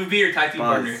 Who would be your tag team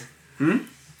Pause. partner? Hmm?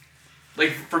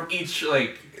 Like from each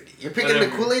like. You're picking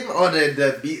Whatever. the Kool-Aid or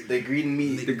the green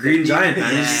meat. The green giant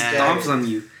man. He just Yeah. stomps on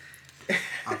you.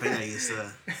 I'll pick that against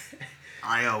the.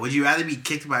 Alright, yo, would you rather be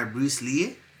kicked by Bruce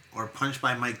Lee or punched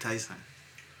by Mike Tyson?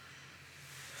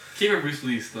 Kick or Bruce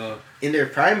Lee still. In their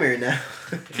primer now.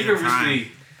 Kick or Bruce Prime.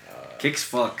 Lee. Kicks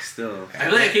fuck still. I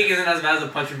feel like a kick isn't as bad as a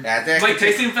punch from Yeah, I think I Mike could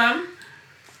take- Tyson, fam.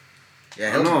 Yeah,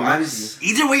 I don't know, he'll man. box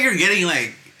you. Either way, you're getting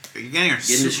like. You're getting your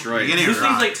Getting destroyed. You're getting Bruce Lee's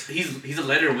rocked. like he's a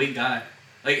lighter weight guy.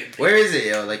 Like Where is it,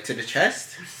 yo? Like to the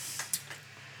chest?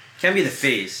 Can't be the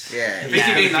face. Yeah. Face you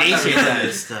getting knocked out face of the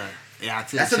is the- yeah,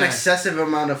 to That's the an chest. excessive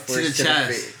amount of force the to the chest.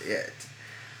 face. Yeah.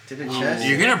 To the Oh. chest.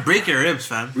 You're gonna break your ribs,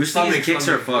 fam. Bruce Stomach, Lee's kicks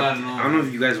are stomach. fucked. I don't know. I don't know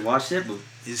if you guys watched it, but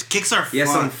His kicks are he has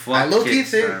some fun. fuck I low key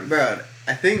kicks, think, man. bro.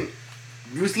 I think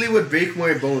Bruce Lee would break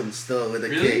more bones still with a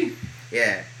Really? kick.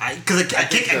 Yeah. Because a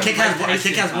kick has more, a Mike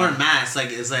kick has Tyson, more fam. mass.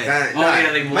 Like it's like. Nah, Oh, yeah,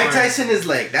 like Mike more- Tyson is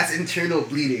like that's internal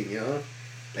bleeding, you know.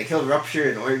 Like he'll rupture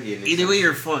an organ. or Either way, something.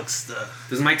 you're fucked. Stuff.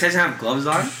 Does Mike Tyson have gloves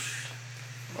on?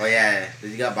 Oh yeah.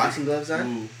 Does he got boxing gloves on?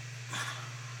 Ooh.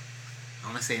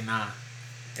 I'm gonna say nah.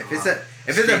 If it's a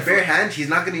Straight bare foot. hand, he's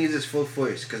not gonna use his full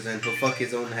force because then he'll fuck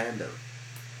his own hand up.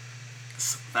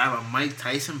 Fam, a Mike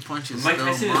Tyson punch is Mike still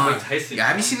Tyson is mine. Mike Tyson. Yeah,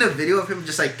 have you seen the video of him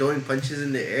just like throwing punches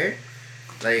in the air?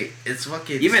 Like it's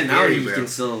fucking Even now scary, he bro. can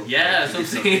still. Yeah, that's what I'm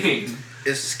saying.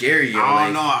 It's scary, yo. I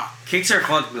don't like, know. Kicks are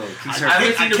fucked though. Kicks I are.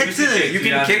 haven't I seen the kicked Bruce to Lee the- kick, You to can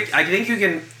be honest. kick. I think you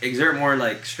can exert more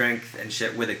like strength and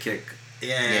shit with a kick.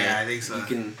 Yeah, I think so. You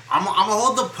can. I'm gonna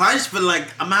hold the punch, but like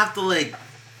I'm gonna have to like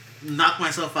knock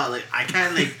myself out. Like I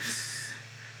can't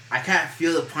I can't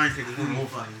feel the punch. Like,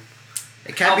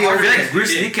 It can't be How I over. feel hard like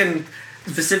Bruce Lee can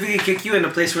specifically kick you in a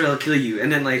place where he'll kill you,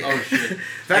 and then like. Oh shit.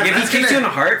 Like Fam, if he that's kicks you in gonna- the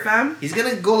heart, fam. He's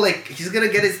gonna go like he's gonna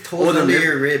get his toes Oh, the under liver,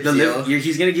 your ribs, the yo.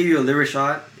 he's gonna give you a liver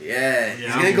shot. Yeah, he's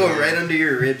Yeah, gonna go I'm- right under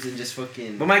your ribs and just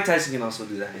fucking. But Mike Tyson can also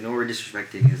do that. You know we're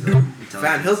disrespecting his intelligence.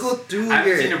 Fam, he'll go through I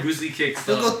haven't seen a your. Bruce Lee kick.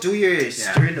 He'll So. go through your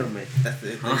sternum, man. That's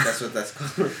the, Huh? that's what that's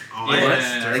called. Oh, Yeah, what?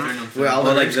 yeah, Like, sternum. where all Oh,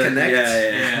 the like ribs the- connect.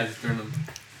 Yeah, sternum.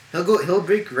 He'll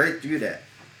break right through that.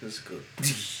 That's cool.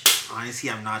 Honestly,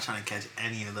 I'm not trying to catch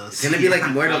any of those. It's gonna be like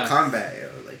Mortal Facts. Kombat, yo.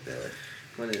 Like the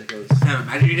when it goes. Damn,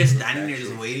 imagine you're just standing there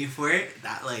just waiting for it.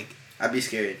 That I'd be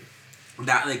scared.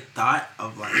 thought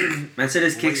of like. Man said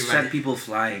his What kicks you sent ready? people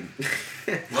flying.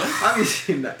 What?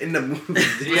 Obviously not in the movie.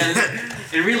 Yeah.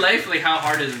 In real life, like how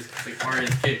hard is his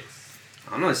kicks?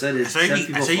 I don't know. I said it I saw set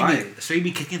people you flying.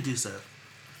 be kicking through stuff.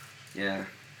 Yeah,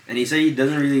 and he said he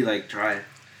doesn't really like try.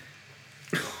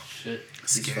 Shit.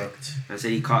 He's fucked. I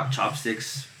said he caught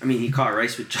chopsticks. I mean, he caught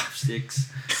rice with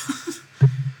chopsticks.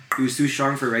 He was too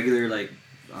strong for regular like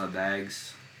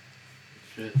bags.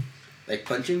 Shit. Like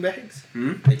punching bags?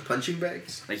 Hmm? Like punching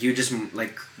bags? Like he would just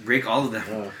like break all of them.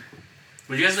 Oh.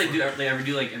 Would you guys like ever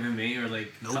do like MMA or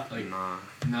like Nope. like Nah.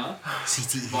 no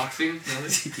CTE. boxing?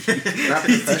 Nothing? Not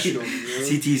professional, bro.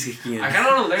 CT's kicking in. I kind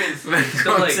of want to learn. Man, So,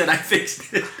 Gronk like, said I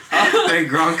fixed it. Man,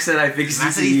 Gronk said I fixed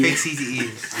Man said he CTE. fixed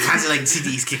CTE. Man said like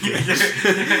CTE's kicking.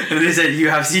 And they said you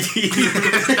have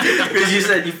CTE because you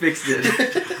said you fixed it.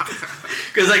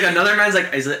 Because like another man's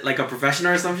like, is it like a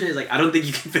professional or something? He's like, I don't think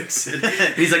you can fix it.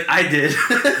 And he's like, I did.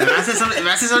 Man said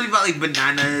something about like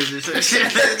bananas or some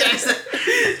shit.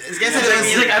 This guy said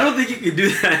He's like, I don't think you can do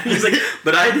that. He's like,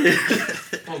 but I did.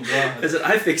 Oh I god. said,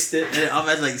 I fixed it. and all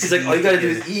man's like, He's like, all you gotta do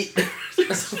is eat.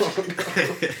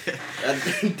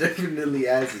 That definitely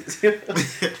has it.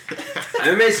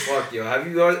 MMA's fucked, yo.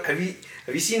 Have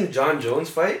you seen John Jones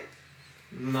fight?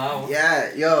 No.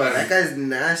 Yeah, yo, that guy's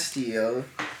nasty, yo.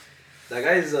 That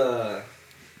guy's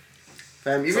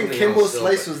Fam, even Something Kimbo else, though,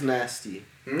 Slice but- was nasty.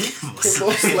 Hmm? Kimbo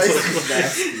Slice was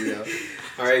nasty, yo.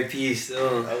 R.I.P.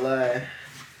 Still. I lie.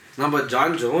 No, but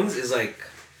John Jones is like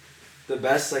the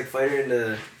best like fighter in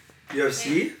the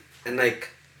UFC, and like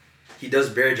he does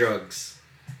bear drugs.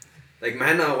 Like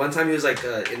man, one time he was like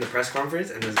in the press conference,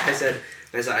 and this guy said,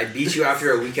 "I beat you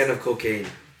after a weekend of cocaine."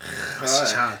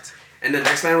 Shot. And the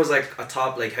next man was like a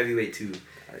top like heavyweight too.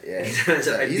 Yeah. He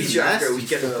said, "I He's beat you after a nasty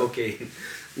weekend of still. cocaine."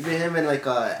 Even him and like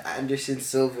Anderson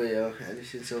Silva, yo.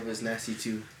 Anderson Silva's nasty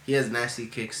too. He has nasty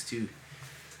kicks too.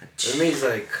 MMA's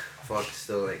like fuck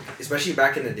still like, especially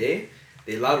back in the day,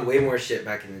 they allowed way more shit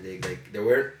back in the day. Like there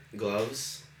weren't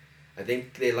gloves. I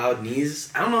think they allowed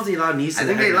knees. I don't know if they allowed knees to I the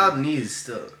think head they now. allowed knees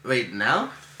still. Wait,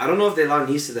 now? I don't know if they allow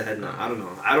knees to the head now. I don't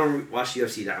know. I don't watch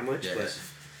UFC that much, but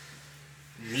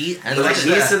Knee. And like watch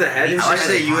knees the- to the head and I watch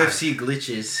shit. the like, UFC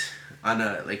glitches on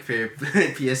a like for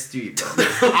PS3,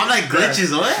 bro. I'm like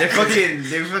glitches. What?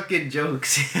 they're fucking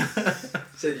jokes.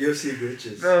 Said UFC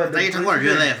glitches. Bro, Now you're talking about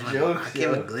real life. Like, jokes, I can't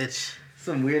yo. a glitch.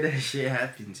 Some weird ass shit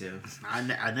happens, yo. I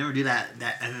never do that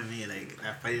MMA like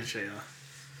that fighting shit. Yo.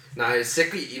 Nah, it's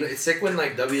sick. You know, it's sick when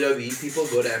like WWE people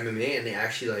go to MMA and they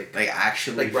actually like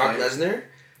Actually, like Brock fight. Lesnar.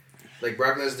 Like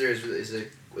Brock Lesnar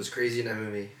was crazy in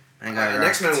MMA. I got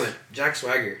Next rocked. man went Jack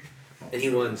Swagger, and he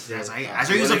won. So. I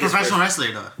swear he was a professional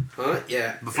wrestler though. Huh?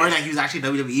 Yeah. Before that, he was actually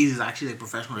WWE. He was actually a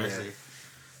professional Yeah. wrestler,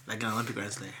 like an Olympic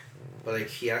wrestler. But like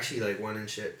he actually like won and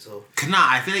shit. So 'Cause nah,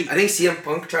 I feel like I think CM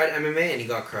Punk tried MMA and he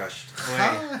got crushed.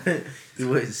 He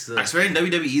was. I swear in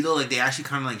WWE though, like they actually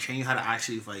kind of like train you how to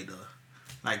actually fight though.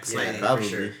 Like Yeah, slightly. probably. for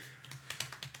sure.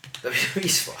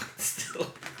 WWE's fucked still.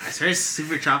 I swear it's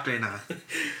super chopped right now.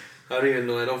 I don't even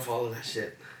know. I don't follow that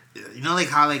shit. You know like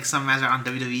how like some guys are on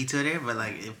WWE Twitter, but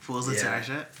like it pulls into Yeah. that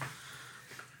shit.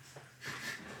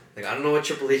 Like I don't know what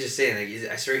Triple H is saying.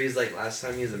 Like I swear he was like last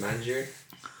time he was a manager.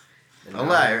 And A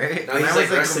lie, right? Now When he's I like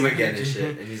was, wrestling a again and manager-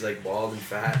 shit, and he's like bald and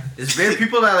fat. There's been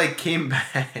people that like came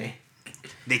back.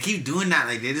 They keep doing that.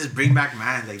 Like they just bring back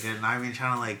man. Like they're not even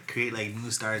trying to like create like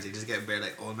new stars. They just get bare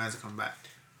like old men to come back.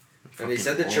 And they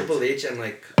said the old. Triple H and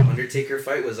like Undertaker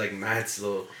fight was like mad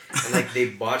slow, and like they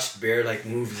botched bare like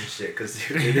moves and shit because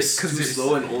they're just too they're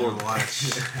slow and old.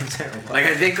 Watch. Like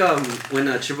I think when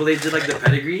Triple H did like the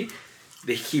pedigree,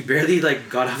 he barely like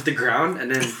got off the ground,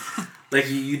 and then like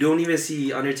you don't even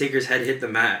see Undertaker's head hit the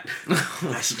mat.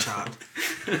 That's chopped.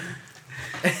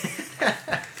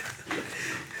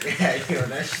 Yeah, yo,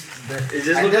 that's. It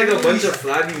just I looked like a definitely- bunch of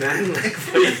flabby men like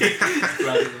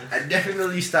fighting. I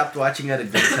definitely stopped watching at a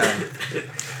good time.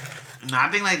 No, I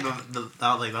think like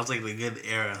that was like the good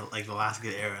era, like the last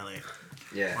good era,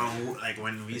 Yeah.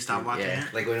 when we stopped watching Yeah.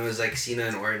 it. Like when it was like Cena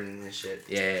and Orton and shit.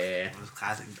 Yeah. It was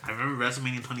classic. I remember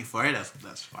WrestleMania 24.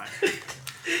 That's fire.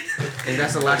 And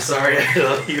that's the I'm last. sorry, I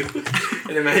love you.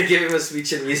 And the man gave him a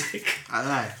speech in music. I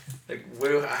lie. Like,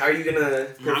 how are you gonna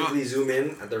perfectly zoom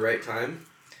in at the right time?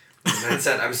 The man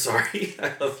said, "I'm sorry,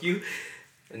 I love you,"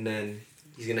 and then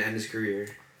he's gonna end his career.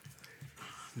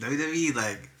 WWE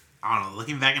like I don't know.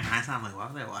 Looking back in hindsight, I'm like, why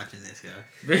was I watching this?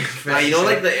 Yeah. Now you know,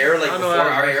 like the era, like I before don't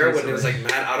know, our I era, when actually it was like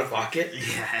mad out of pocket.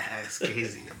 Yeah, it's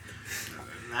crazy.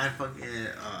 Man, fucking.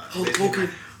 Hulk Hogan,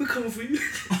 we're coming for you.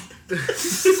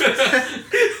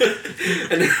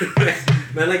 And then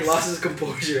man like lost his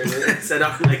composure and then said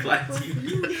on like live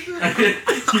TV.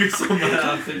 You're so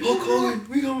mad. Hulk Hogan,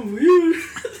 we coming for you.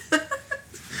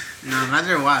 No,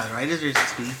 neither was. Writers are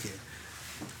speaking.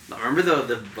 Remember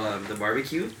the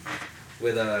barbecue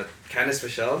with Candice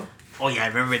Michelle Oh yeah, I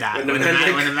remember that. When When, the the, man, man,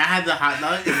 like- when the man had the hot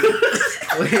dog.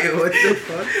 Wait, what the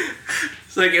fuck?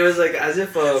 It's like it was like as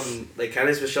if like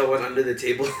Candice Michelle went under the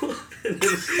table and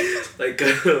then, like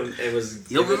it was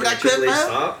You don't remember that clip, Triple H's man?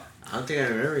 top. I don't think I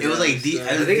remember. It was that. like D. So-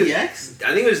 It was I think it was- DX.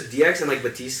 I think it was DX and like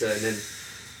Batista, and then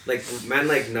like man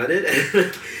like nutted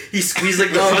and he squeezed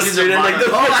like the Oh, fucking straight in like the.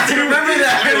 oh, I remember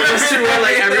that. I remember two were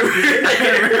like I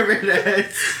remember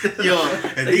that. Yo,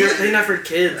 Like, you're playing that for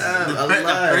kids.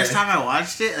 the first time I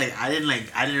watched it, I didn't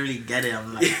really get it.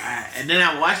 I'm like, alright. And then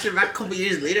I watched it back a couple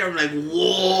years later. I'm like,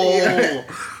 whoa.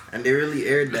 And they really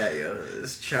aired that, yo.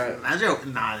 It's child.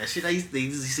 Nah, that shit they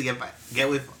used to get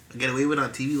away with on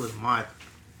TV was mod.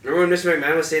 Remember when Mr.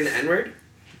 McMahon was saying the N word?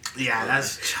 Yeah,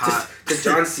 that's chop. To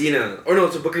John Cena. Or no,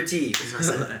 to Booker T. What's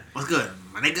good,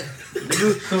 my nigga?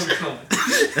 Come on.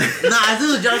 Nah, I think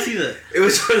it was John Cena. It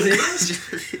was John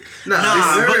Cena. Nah, Nah,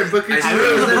 I remember but- Booker T. I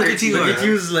remember was Booker T. Booker was- T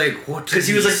was like, what did 'Cause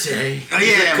he was like- say? Oh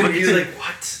yeah, Come- but he was like,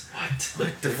 what?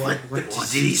 What the fuck? what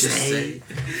did he say?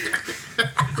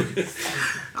 Good.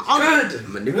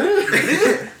 Maneuver?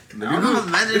 I don't know,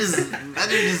 imagine just letting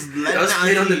That was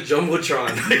played on the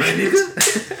Jumbotron.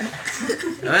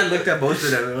 I looked at both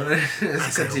of them. I I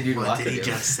said, continued what watching did he it.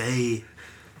 just say?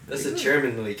 That's the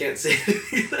chairman though, you can't say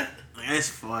it. That guy's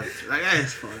fucked. That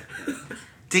guy's fucked.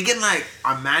 Thinking like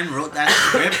a man wrote that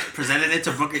script, presented it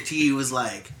to Booker T, he was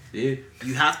like, Dude,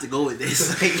 you have to go with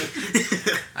this. Like,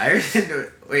 I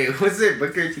heard. Wait, was it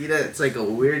Booker T that's like a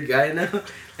weird guy now?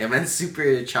 That man's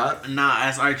super chopped. nah,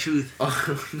 that's our truth.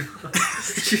 Oh no.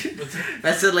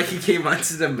 That said, like he came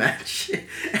onto the match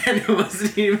and it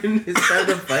wasn't even his time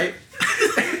to fight.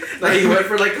 Like he went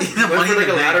for like The went money for like in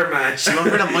a the ladder bank. match. He went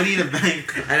for the money in the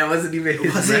bank. And it wasn't even It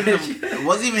his wasn't match.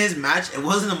 even his match. It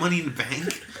wasn't the money in the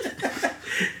bank.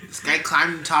 This guy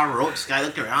climbed the tall rope. This guy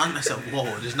looked around and I said, whoa,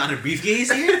 there's not a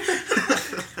briefcase here?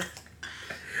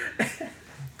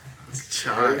 It's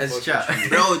charged. That's chop.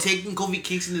 Bro, taking Kobe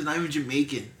Kingston is not even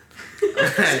Jamaican.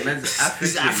 Man's African.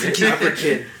 He's man. African.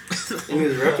 African. He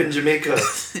was repping Jamaica.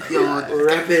 Yo,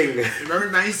 Rapping.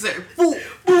 remember now he said, boo,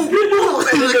 boo, boo.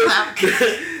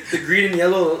 The green and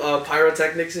yellow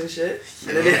pyrotechnics and shit.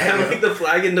 And then they have like the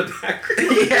flag in the background.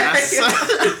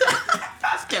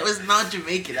 That's that was not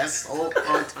Jamaican. That's so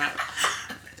fucked up.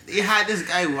 They had this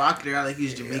guy walking around like he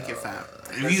was Jamaican, fam.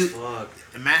 And That's you,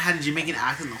 fucked. the man had a Jamaican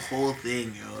accent the whole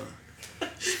thing, yo.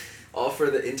 All for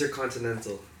the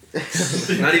Intercontinental.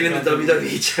 Not even the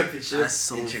WWE Championship. That's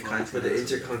so For the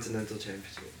fucked. Intercontinental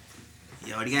Championship.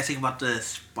 Yo, what do you guys think about the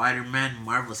Spider-Man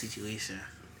Marvel situation?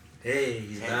 Hey,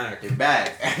 he's back. They're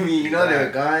back. I mean, you know they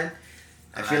were gone.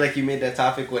 I feel like you made that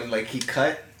topic when like he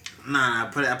cut. Nah, I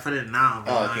put it now.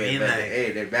 But Oh, you know what okay. I mean? But Like,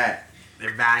 hey, they're back.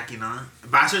 they're back, you know.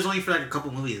 Bachelor's only for like a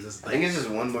couple movies. It's I like, think it's just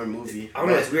one more movie. I don't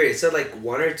know, it's weird. It said like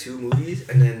 1 or 2 movies,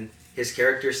 and then his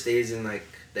character stays in like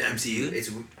the MCU? It's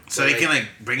so they can like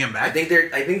bring him back. I think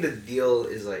the deal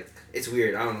is like it's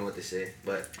weird. I don't know what to say,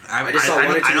 but I I just saw 1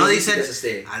 or 2 I know they movies said he gets to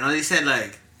stay. I know they said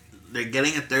like they're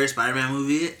getting a third Spider-Man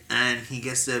movie and he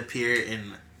gets to appear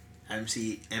in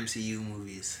MCU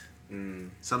movies,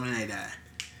 something like that.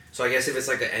 So I guess if it's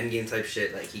like an Endgame type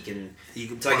shit, like he can. You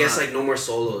can So I guess like no more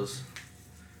solos.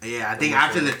 yeah, I think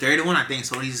after the third one, I think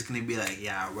Sony's just gonna be like,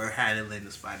 yeah, we're handling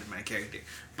the Spider-Man character,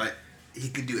 but he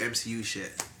could do MCU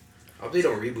shit. I hope they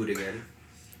don't reboot again.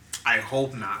 I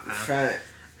hope not, man. Try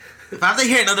If I have to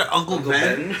hear another Uncle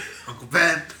Ben, Uncle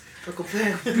Ben. Uncle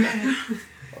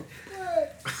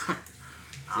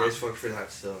You guys fuck for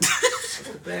that still.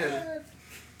 Uncle Ben.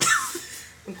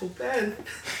 Uncle Ben.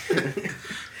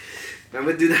 I'm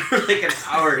gonna do that for like an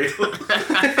hour, dude.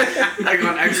 Like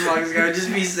on Xbox, I would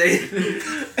just be saying.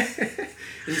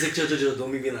 And he's like, chill,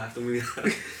 don't make me laugh, don't make me laugh.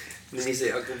 And then he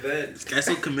say, Uncle Ben. This guy's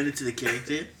so committed to the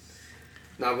character.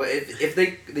 No, but if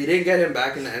they didn't get him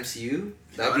back in the MCU,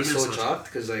 that'd be so chopped,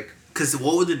 because like. Cause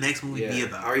what would the next movie be Yeah.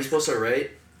 about? Are you supposed to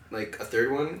write like a third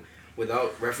one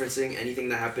without referencing anything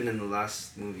that happened in the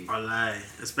last movie? Or lie,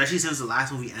 especially since the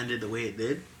last movie ended the way it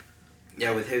did.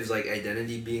 Yeah, with his like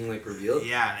identity being like revealed.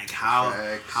 Yeah, like how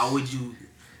Facts. would you?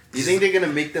 Do you think they're gonna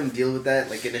make them deal with that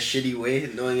like in a shitty way,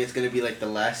 knowing it's gonna be like the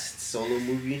last solo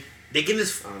movie? They can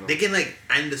just I don't know. they can like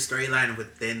end the storyline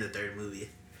within the third movie.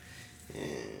 Yeah,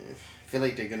 I feel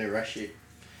like they're gonna rush it.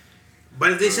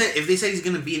 But if they said he's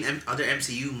gonna be in other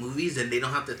MCU movies, then they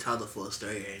don't have to tell the full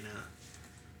story right now.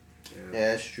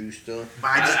 Yeah, that's true. Still, But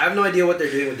I have no idea what they're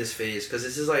doing with this phase, because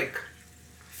this is like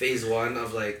phase 1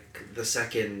 of like the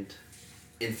second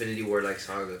Infinity War like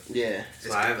saga. yeah.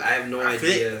 So I have no I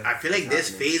idea. feel like this what's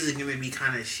happening. phase is gonna be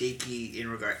kind of shaky in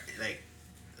regard like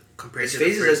compared This to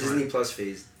phase the is first a Disney one. Plus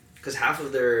phase, because half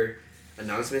of their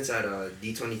announcements at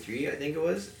D23, I think it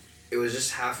was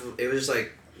just half of it was just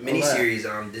like miniseries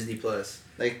on Disney Plus.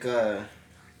 Like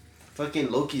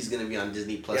fucking Loki's gonna be on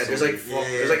Disney Plus. Yeah, there's only. like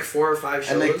there's like 4 or 5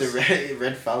 shows. And like the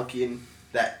Red Falcon,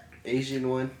 that Asian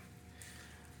one.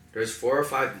 There's 4 or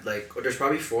 5 there's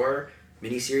probably 4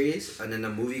 miniseries, and then a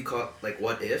movie called like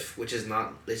What If, which is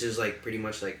like pretty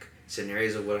much like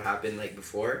scenarios of what happened like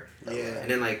before. Yeah. And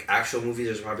then like actual movies,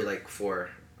 there's probably like 4.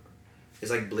 It's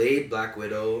like Blade, Black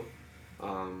Widow,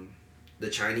 the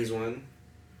Chinese one,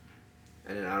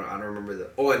 and then I don't remember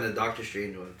and the Doctor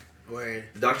Strange one. Word.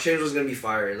 Doctor Strange was gonna be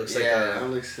fire. It looks that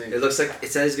looks sick. it looks like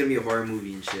it says it's gonna be a horror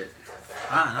movie and shit.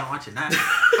 I'm not watching that.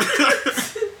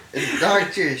 It's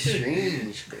Doctor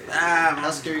Strange. How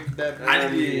scary could that be? I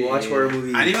didn't even watch horror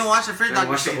movies. I didn't even watch the first I Doctor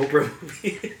watched the Strange. Oprah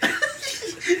movie.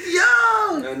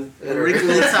 Yo! and Wrinkle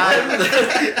Inside.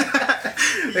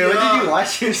 Wait, what did you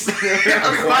watch? A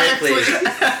Quiet Place.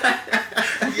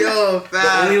 Yo,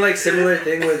 The only like similar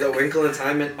thing with A Wrinkle in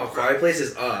Time and A Quiet Place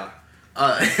is bro.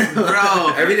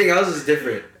 everything else is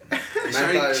different.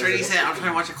 Shorty said, I'm trying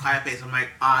to watch A Quiet Place. I'm like,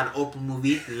 an open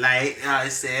movie. Like I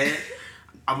said,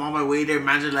 I'm on my way there.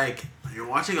 Imagine like, you're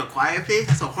watching A Quiet Place?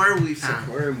 That's a horror movie, It's a fam.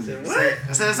 horror movie. What?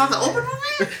 I said, it's not the open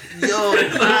movie? Yo,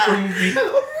 I'm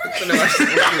gonna watch the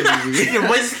horror movie. your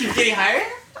voices keep getting higher?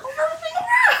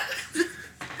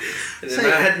 And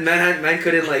then man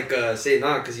couldn't like say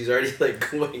nah because he's already like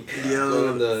going.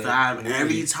 Yo, the fam, movie.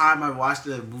 every time I watch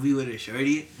the movie with a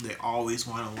shorty, they always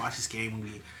want to watch a scary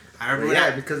movie. I remember when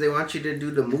Yeah, because they want you to do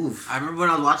the move. I remember when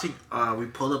I was watching, we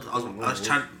pulled up, I was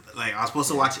trying, like, I was supposed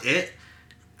to watch it,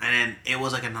 and then it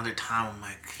was like another time. I'm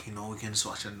like, we can just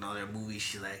watch another movie.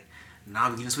 She's like, nah,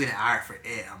 we can just wait an hour for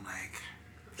it. I'm like,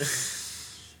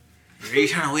 you really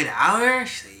trying to wait an hour?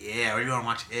 She's like, yeah, we want to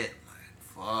watch it.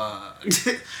 I'm like,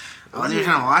 fuck. I wasn't even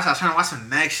trying to watch it. I was trying to watch some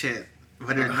next shit,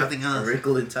 but there's nothing A else.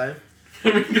 Wrinkle in Time. I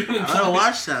want to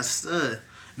watch that stuff.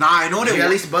 Nah, I know what Did it you at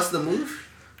was. least bust the move?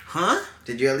 Huh?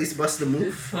 Did you at least bust the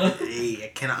move? Hey,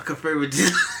 I cannot confirm with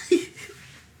this.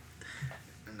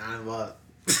 Not involved.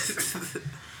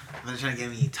 I'm trying to get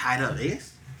me tied up, eh?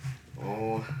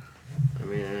 Oh I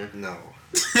mean, no.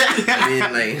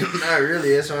 like, not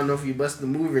really. I just want to know if you bust the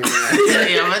move or not.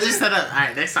 Yeah, I'm just set up.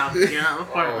 Alright, next time. Before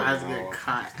Oh, I was no. getting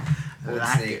caught. What's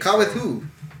Like the- it. Call with who?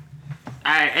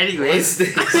 Alright, anyways. What's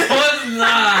this? What's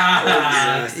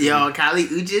that? Yo, Kylie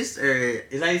Uchis, or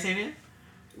is that his name?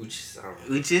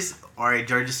 Uchis or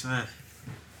Georgia Smith?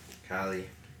 Cali.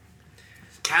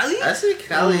 Callie? I say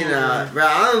Cali now. Bro,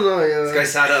 I don't know, yo. This guy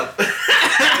sat up.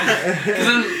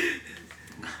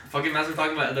 Fucking Master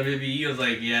talking about WWE. I was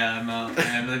like, yeah, I'm out.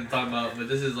 I'm not talking about, but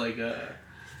this is like yo.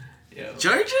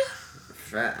 Georgia?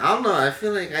 I don't know. I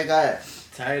feel like I got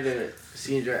tired of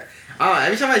seeing her. Oh,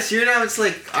 every time I see her now, it's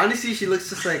like, honestly, she looks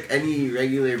just like any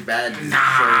regular bad.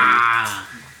 Nah.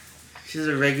 She's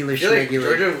a regular I feel like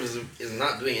schmegular. Georgia is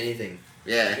not doing anything.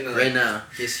 Yeah, You know, right like, now.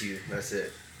 Kiss you. That's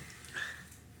it.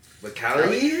 But Cali?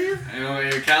 I know,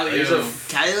 Cali, He's yo.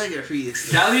 Callie like a freak.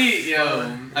 Cali,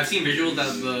 yo. I've seen visuals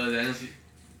at the NFC.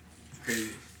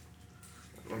 Crazy.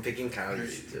 I'm picking Cali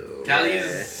still. Cali Yeah.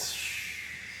 is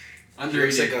He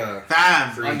looks like underrated. a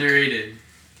Fam, freak.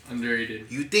 Underrated.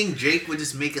 you think Drake would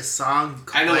just make a song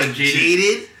I know, like Jaded.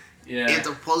 Jaded? Yeah. If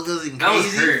the polkas and That was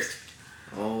crazy? hurt.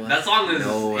 Oh, That song is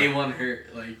No. A1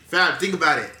 hurt. Like, Fam, think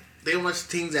about it. Think how much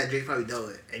things that Drake probably dealt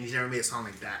with, and he's never made a song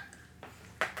like that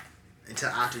until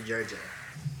after Georgia.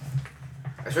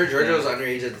 I swear Georgia was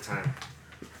underage at the time.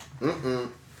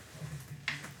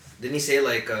 Didn't he say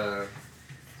like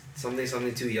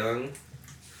something too young?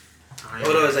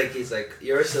 Oh no, it's like he's like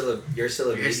you're still a You're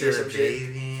baby still or some a shit.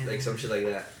 baby. Like some shit like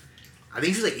that. I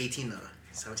think she was like 18 though.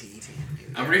 17, 18.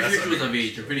 I'm pretty that's sure she was of underage.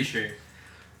 age. I'm pretty sure.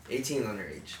 18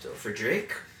 underage still. For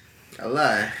Drake? A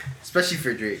lie. Especially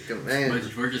for Drake. Come But on.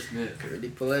 Georgia Smith. Could really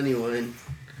pull anyone.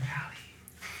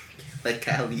 Like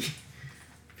Cali.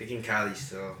 Picking Cali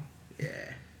still. Yeah.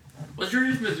 What's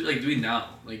Georgia Smith like doing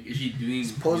now? Like, is she doing?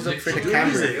 Pose up music for the still?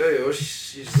 camera. Yo,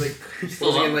 she's like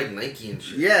Still posing in up? like Nike and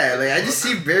shit. Yeah, like I just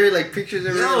see very like pictures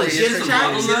of her. Yo, Like, she has a Instagram.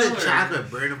 track. She has a Or- track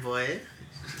with Burna Boy.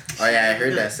 Oh yeah, I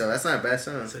heard that. So that's not a bad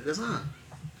song. It's a good song.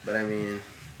 But I mean,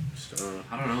 so.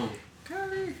 I don't know.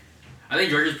 I think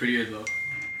Georgia's prettier though.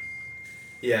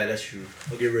 Yeah, that's true.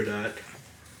 I'll give her that.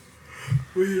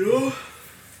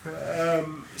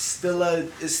 It's still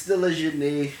a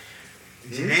Janae.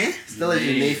 Janae? Still a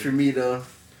Janae for me though.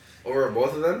 Over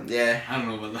both of them? Yeah. I don't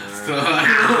know about that Nah. stuff. I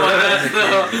don't know about that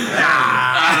stuff.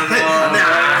 I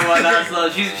don't know about that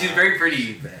stuff. She's very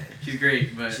pretty. She's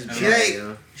great, but I don't She know. like- you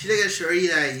know. She's like a shorty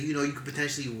that you could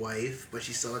potentially wife, but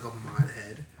she's still like a mod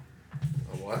head.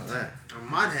 A what? What? A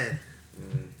mod head.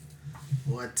 Mm.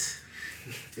 What?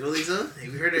 You don't think so? Have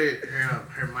you heard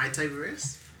her my type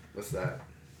verse? What's that?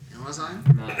 You know what song?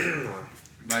 Nah.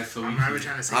 By Soichi. I'm not even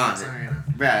trying to sing Ah, that song right now.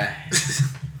 Bruh.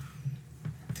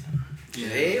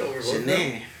 Janae or both of them?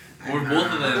 Janae. Or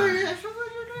both of them.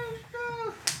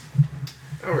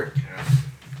 That worked.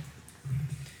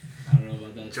 I don't know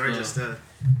about that. Georgia stuff. still.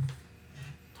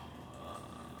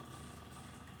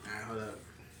 Alright, hold up.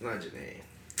 Not Janae.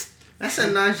 That's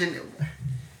a non-Janae.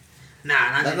 Nah,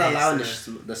 not That's Janae, allowing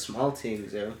still. the small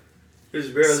things, yo. There's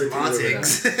barely Small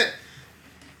things.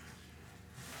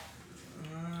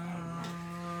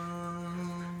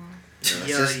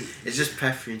 It's just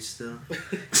preference still.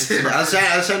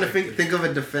 I was trying to think of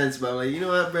a defense, but I'm like, you know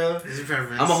what, bro? It's a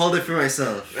preference. I'm gonna hold it for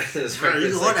myself. Bro, you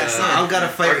can hold that song. I don't gotta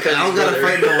fight. Arcade's I don't gotta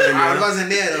brother. fight no one. I Yo. wasn't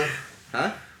there though.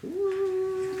 Huh?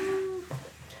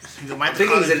 You might I'm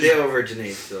picking Zendaya over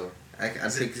Janae still. I'd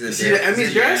pick Zendaya. See the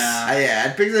Emmy's dress? Yeah,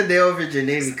 I'd pick Zendaya over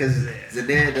Janae because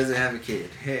Zendaya doesn't have a kid.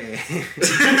 Hey.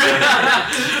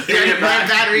 You're gonna buy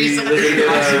batteries. You look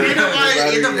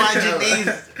at You're gonna buy batteries.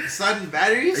 Janae's son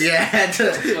batteries? Yeah, I'm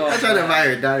trying to buy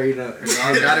her daughter,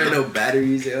 her daughter no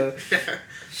batteries, yo.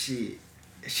 She'd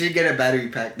get a battery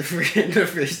pack the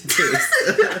first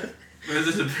day.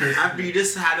 After you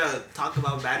just had to talk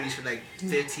about batteries for like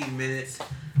 15 minutes,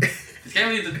 It's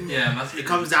kind of really must it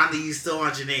comes down to you still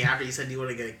want Janae after you said you want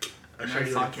to get a Let's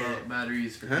shorty talk with a about kid.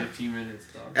 batteries for Huh? 15 minutes,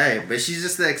 dog. Hey, but she's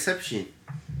just the exception.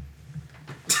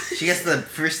 She gets the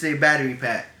first day battery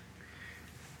pack.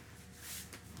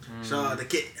 So the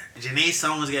kid, Janae's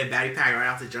son was getting a battery pack right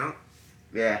off the jump.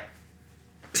 Yeah.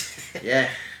 Yeah.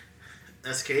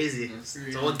 That's crazy. That's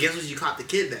So what gives was you caught the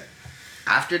kid then?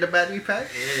 After the battery pack?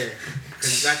 Yeah.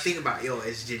 Because you gotta think about,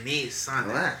 it's Janae's son.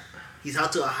 What? He's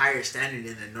held to a higher standard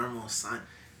than a normal son.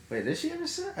 Wait, did she have a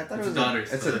son? I thought It's it was a daughter.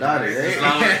 It's a daughter, It's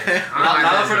right?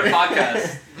 not for the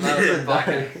podcast. Not for the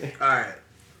podcast. Alright.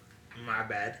 My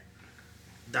bad.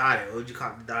 Daughter. What would you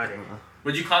call the daughter?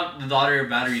 Would you call the daughter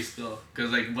battery still?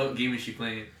 Because, like, what game is she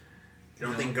playing? You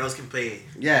don't think girls can play?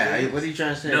 Yeah, what are you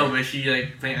trying to say? No, but is she,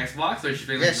 like, playing Xbox? Or is she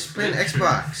playing, Yeah, like, she's playing Switch, or-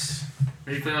 Xbox. Or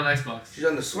is she playing on Xbox? She's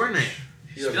on the Switch. Fortnite.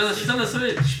 She's She's on the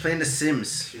Switch. She's playing The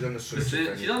Sims. She's on the Switch.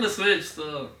 She's on the Switch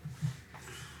still.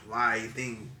 Why? You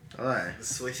think Why? the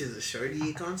Switch is a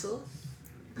shorty console?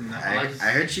 I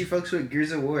heard she fucks with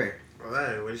Gears of War.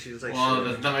 Why? What if she was like? Well,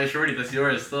 shorty? that's not my shorty. That's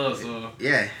yours still, so.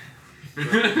 Yeah.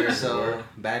 Gears of So, War.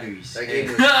 batteries. That Hey,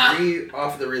 game was free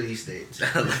off the release date.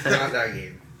 Not that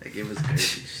game. that game was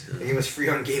garbage The still. game was free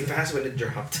on Game Pass when it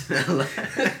dropped.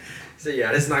 So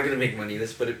yeah, this is not gonna make money.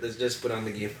 Let's just put on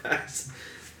the Game Pass.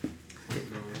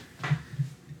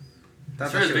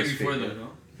 That's sure it's big before though, no?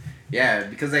 Yeah,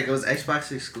 because like it was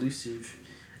Xbox exclusive,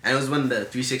 and it was when the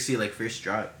 360 like first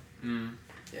dropped. Mm.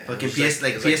 Yeah, Fucking it was PS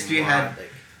like it was PS3 mod, had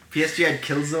like, PS3 had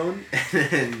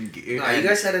Killzone and no, you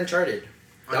guys had Uncharted.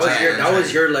 That Uncharted.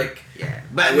 was your like. yeah.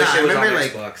 But I But wish nah, it was I remember on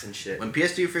like Xbox and shit. when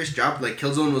PS3 first dropped, like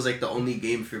Killzone was like the only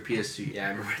game for PS3. Yeah, I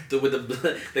remember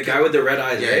with the guy with the red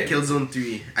eyes, Yeah, right? Killzone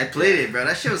 3. I played it, bro.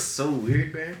 That shit was so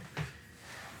weird, man.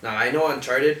 No, I know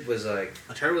Uncharted was like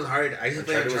Uncharted was hard. I used to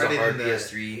play Uncharted was a hard Uncharted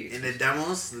PS3. in the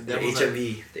demos. The The demos.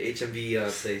 HMV, the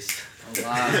HMV place. A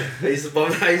lot. I used to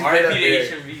bump. I used to play that RIP there.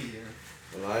 to HMV, yeah.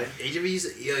 A lie?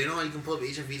 HMV's, you know how you can pull up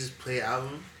HMV, just play an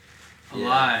album. A Yeah.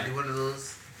 lie. Do one of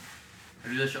those. I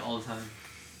do that shit all the time.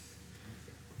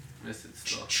 Miss it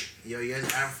still. Yo, you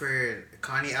guys asked for a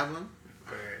Kanye album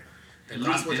or the Leak,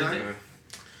 Gospel didn't John? it?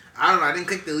 I don't know. I didn't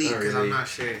click the leak Not because really. I'm not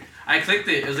sure. I clicked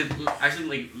it. It was like actually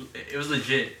like it was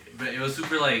legit, but it was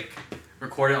super like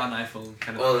recorded on iPhone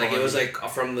kind of. Oh, like it was quality.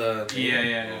 like from the. Yeah,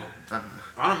 yeah, yeah.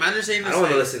 I don't know. Man, they're saying I this. don't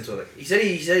want to like, listen to it. He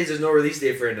said there's no release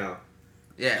date for it now.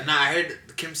 Yeah. Nah, I heard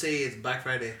Kim say it's Black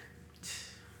Friday.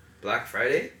 Black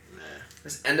Friday. Nah,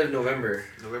 That's end of November.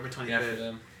 November 25th. Yeah, for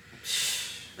them.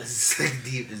 This is like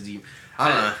deep. It's deep. I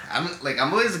don't know.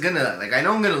 I'm always gonna I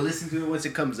know I'm gonna listen to it once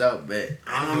it comes out, but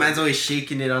I don't know. Man's always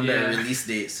shaking it on Yeah. the release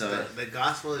date, so The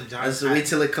Gospel of John. I just wait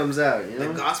till it comes out. You The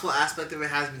know. gospel aspect of it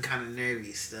has been kind of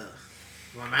nervy still.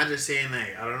 My man just saying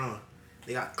like I don't know.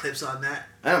 They got clips on that.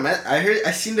 I don't know, man.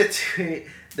 I seen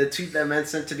the tweet that man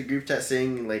sent to the group chat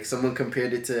saying like someone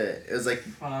compared it to it was like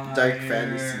dark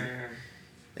fantasy,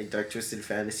 like dark twisted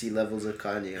fantasy levels of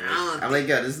Kanye. I'm like,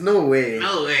 yeah, there's no way.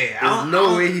 No way. There's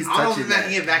no way he's I don't touching think I that.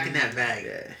 can get back in that bag.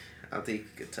 Yeah, I don't think he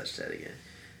could touch that again.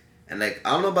 And like,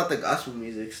 I don't know about the gospel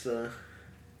music still.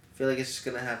 I feel like it's just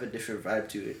gonna have a different vibe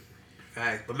to it.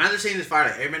 Right. But man, they're saying it's fire.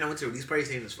 Like, every man I went to release party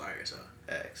saying it's fire. So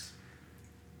X.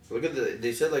 Look at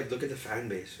they said like look at the fan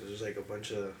base. It was just like a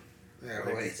bunch of yeah,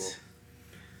 white wait. people.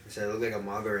 They said it looked like a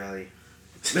MAGA rally.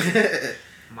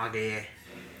 Maga, yeah.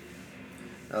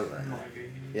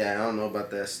 Yeah, I don't know about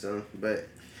that still, but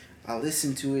I'll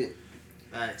listen to it.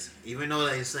 Facts. Even though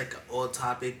like, it's like an old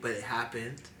topic, but it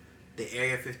happened. the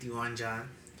Area 51, John.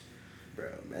 Bro,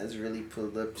 man's really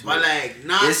pulled up to But it. like,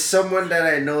 not There's someone that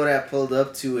I know that pulled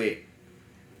up to it.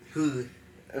 who.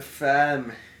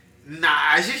 Fam. Nah,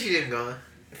 I sure she didn't go.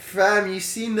 Fam, you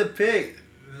seen the pic?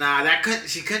 Nah, that couldn't.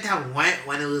 She couldn't have went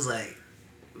when it was like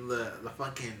the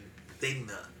fucking thing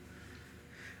though.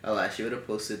 Oh, wow, she would have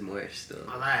posted more still.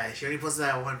 Alright, she only posted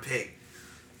that one pic.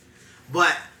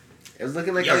 But It was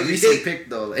looking like Yo, a you recent think- pic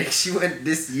though. Like she went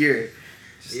this year.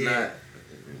 Just Yeah.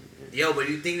 but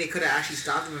you think they could have actually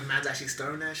stopped him if man's actually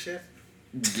starting that shit?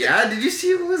 not. Yeah, did you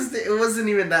see it wasn't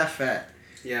even that fat.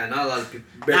 Yeah, not a lot of people.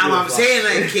 Now I'm saying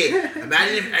like, kid,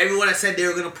 imagine if everyone that said they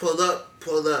were gonna pull up.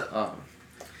 Oh.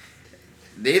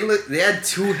 They had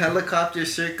 2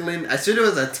 helicopters circling. I swear there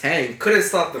was a tank. Couldn't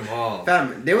stop them all.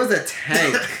 Fam, there was a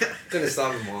tank. Couldn't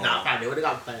stop them all. Nah, fam, they would have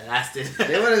got blasted.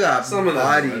 They would have got Some of them.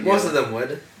 bodied. Would. Most yo. of them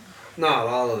would. Not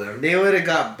all of them. They would have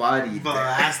got bodied.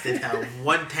 Blasted hell.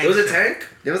 One tank. There was a shot. tank.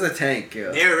 There was a tank,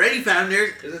 yo. They're ready, fam.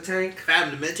 There's a tank.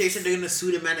 Fam, the military said they're gonna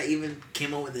sue the man that even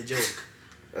came up with the joke.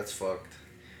 That's fucked.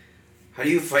 How do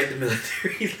you fight the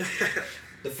military?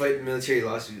 The fight the military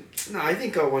lawsuit. No, I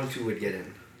think 1-2 would get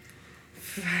in.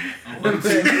 Yo,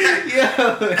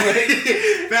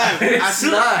 Fam, as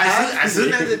soon not as soon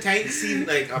as happening. the tank seen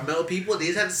like a male people, they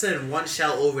just have to send one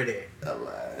shell over there.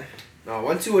 No,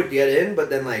 1-2 would get in, but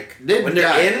then like They'd when they're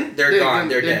die. in, they're gone.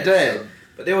 They're dead. So-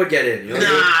 but they would get in. You know? Nah,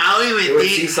 I don't they even would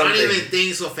see think. I don't something. even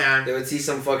think so, fam. They would see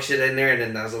some fuck shit in there, and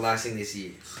then that's the last thing they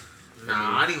see. Nah,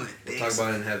 I don't even We'll think talk so.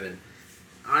 about it in heaven.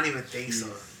 I don't even think so.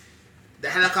 The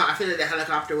helicopter. I feel like the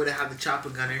helicopter would have had the chopper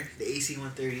gunner, the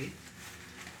AC-130.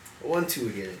 1-2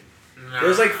 would get in. Nah. There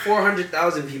was like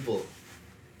 400,000 people,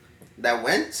 that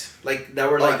went? like that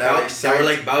were Oh, like that were that were excited.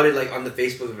 like about it like on the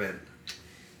Facebook event.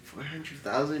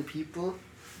 400,000 people?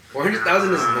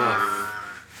 400,000 is enough.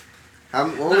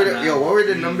 What were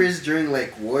the numbers during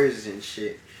like wars and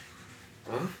shit?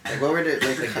 Huh? Like what were the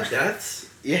Like the deaths.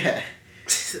 yeah?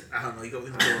 I don't know. You go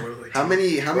with the World War II. How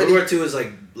many World War II is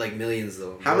like millions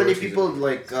though. how World many War II is people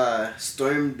like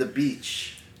stormed the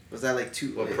beach? Was that like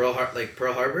 2? What, like,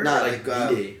 Pearl Harbor? Nah, Or like like,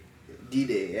 D-Day.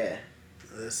 D-Day, yeah.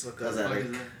 Let's look Was up. that like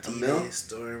a D-Day mil?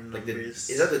 storm Like numbers.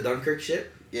 is that the Dunkirk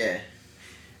shit? Yeah.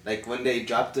 Like when they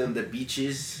dropped them the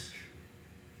beaches.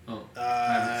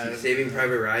 Saving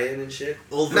Private Ryan and shit.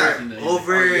 over Nah.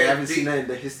 over Oh, you haven't three- seen that in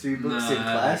the history books in Nah.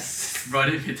 class? Bro, I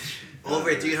didn't get the shit.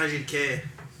 over 300K.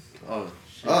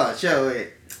 Oh, chill, wait.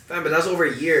 Man, but that's over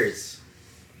years.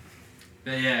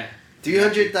 But yeah.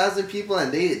 300,000 people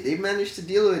and they managed to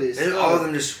deal with it. And still. all of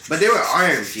them just. But they were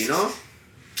armed, you know?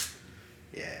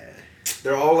 Yeah.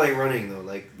 They're all like running though,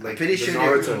 like pretty the sure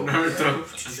Naruto. Naruto.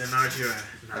 The Naruto.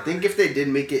 I think if they did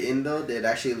make it in though, they'd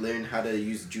actually learn how to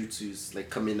use jutsus, like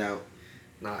coming out.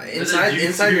 Nah, There's inside a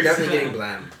inside you're juice. definitely getting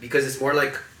bland because it's more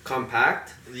like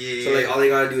compact. Yeah. So like all they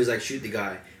gotta do is like shoot the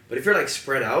guy. But if you're like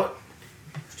spread out,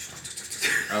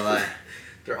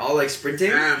 they're all like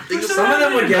sprinting. Fam, think Some of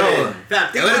them would get No. in. Fam,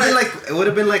 It think would have about been it. like it would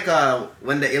have been like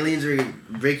when the aliens were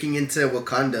breaking into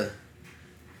Wakanda.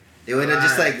 They would have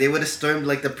just Right. like they would have stormed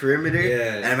like the perimeter,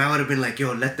 Yeah. and I would have been like,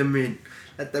 "Yo, let them in,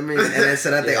 and then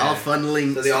so that they Yeah. all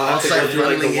funneling, So they all have to start go through,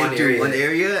 like, the funneling one into area. one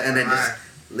area, and then just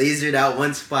lasered out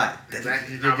one spot.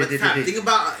 Exactly. No, but fam, think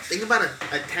about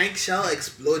a tank shell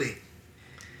exploding.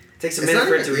 Takes a It's minute not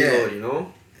for it to even- yeah. reload, you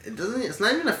know? It doesn't. It's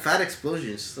not even a fat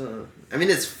explosion. So I mean,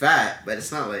 it's fat, but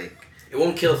it's not like It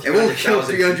won't kill it won't kill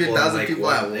 300,000 people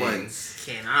in, at like, one thing. once.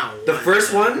 Can't. I don't The want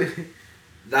first that. one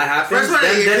that happens, First one,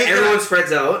 then, you then pick it everyone up.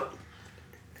 spreads out,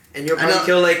 and you'll I probably know.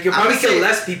 kill you'll I probably would kill say-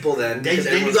 less people then. Then because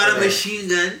you everyone's got a spread out. machine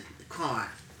gun. Come on.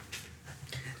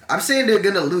 I'm saying they're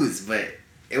gonna lose, but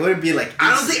it wouldn't be like. I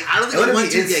don't instant. think It a wouldn't be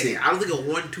 1-2's getting instant. in. I don't think a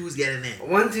 1-2's getting in.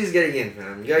 1-2's getting in,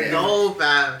 fam. You gotta No,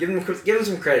 fam. give them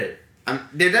some credit.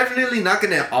 They're definitely not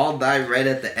gonna all die right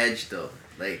at the edge though.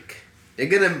 Like they're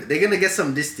gonna get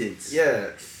some distance. Yeah.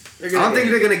 I don't think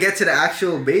they're gonna get to the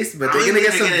actual base, but they're gonna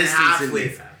get some distance in halfway,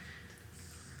 there. fam.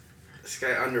 This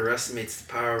guy underestimates the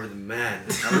power of the man.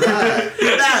 I'm not.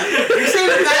 Fam, you say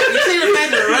the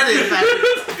man's running,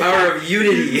 fam. Power of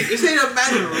unity. You say the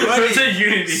man's It's a running,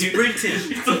 unity. sprinting.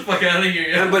 Get the fuck out of here.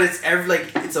 Yeah, but it's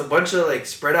it's a bunch of like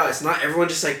spread out. It's not everyone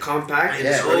just like compact and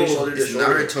Yeah, just running oh, shoulder to It's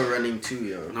shoulder. Naruto running too,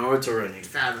 yo. Naruto running.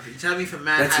 Fam, if you tell me if a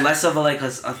man That's had, less of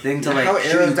a thing to like How shoot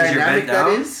 'cause you're bent aerodynamic that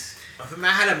down. is. if a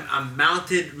man had a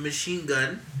mounted machine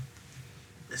gun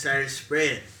and started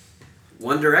spraying.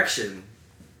 One direction.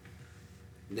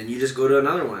 Then you just go to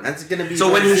another one. That's gonna be. So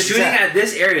when he's zigzag. shooting at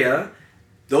this area,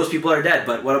 those people are dead.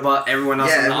 But what about everyone else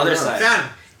Yeah, on the other everyone side? Fam,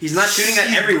 He's not shooting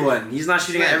at everyone. He's not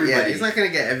shooting at everybody. Yeah, he's not gonna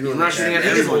get everyone. He's not like shooting that.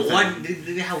 at niggas everyone, with fam. did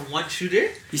they have one shooter?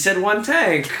 He said one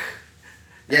tank.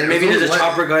 Yeah, maybe there's a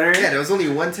chopper gunner. Yeah, there was only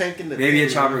one tank in the. Maybe a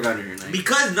thing, chopper gunner. Like.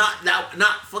 Because not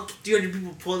fucking 300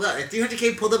 people pulled up. If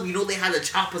 300K pulled up, you know they had the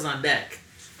choppers on deck.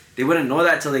 They wouldn't know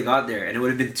that till they got there, and it would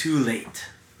have been too late.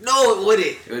 No, it wouldn't.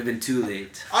 It would have been too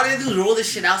late. All they do is roll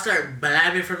this shit out, start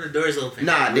blabbing from the doors open.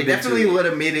 Nah, they Would've been definitely too- would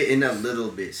have made it in a little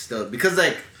bit still because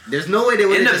like there's no way they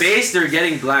would In have the base, they're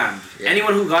getting blamed. Yeah.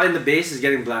 Anyone who got in the base is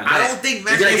getting blamed. I don't think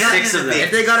man. There's like they got 6 in of the them. base.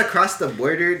 If they got across the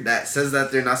border that says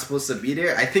that they're not supposed to be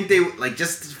there, I think they like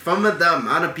just from the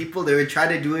amount of people they would try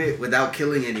to do it without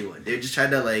killing anyone. They would just try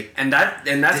to like And that's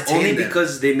Detain only them.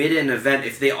 because they made it an event.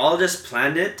 If they all just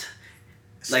planned it,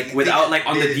 like without like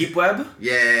on the deep web,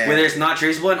 yeah. where it's not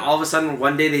traceable, and all of a sudden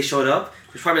one day they showed up,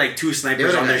 there's probably like 2 snipers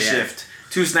would've on their got- yeah. shift.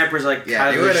 2 snipers like yeah,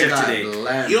 had they their would have shift got today.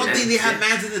 lamb. You don't think they Yeah. had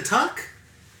mans in the tuck?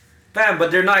 Fam,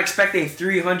 but they're not expecting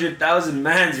 300,000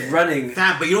 mans running.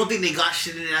 Fam, but you don't think they got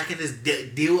shit in there that can just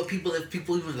deal with people if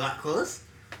people even got close?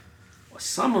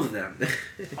 Some of them,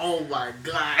 Oh my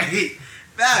god.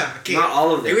 Fam, okay. not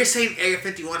all of They them. were saying Area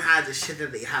 51 had the shit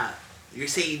that they have. You're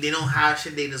saying they don't have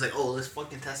shit, they just like, oh, let's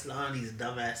fucking Tesla on these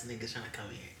dumbass niggas trying to come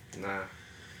here. Nah,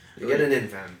 you're getting in,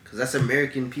 fam. Because that's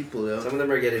American people, yo. Some of them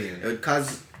are getting in. It would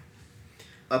cause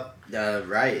up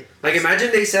riot. Like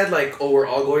imagine they said like, oh, we're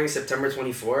all going September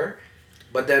 24,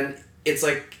 but then it's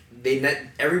like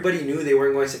everybody knew they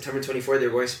weren't going September 24. They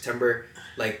were going September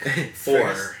like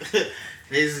 4.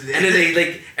 This- And then they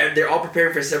like and they're all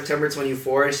preparing for September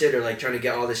 24 and shit, or like trying to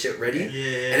get all this shit ready.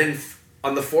 Yeah. And then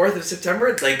on the 4th of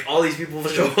September, like all these people will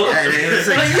show up. Yeah, and it was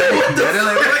like, Like, yo, what the they're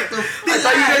like, fuck? what the I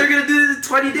thought you guys were gonna do this in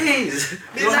 20 days. They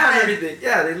We don't have lied. everything.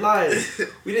 Yeah, they lied.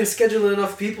 We didn't schedule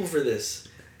enough people for this.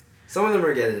 Some of them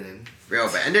are getting in. Bro,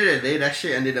 but end of the day, that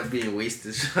shit ended up being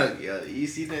wasted. Yo, you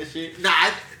see that shit?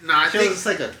 I It think was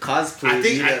like a cosplay. I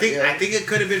think yeah. I think it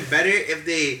could have been better if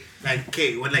they like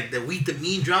okay when like the week the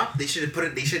meme dropped they should have put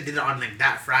it they should have did it on like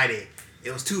that Friday.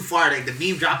 It was too far. Like the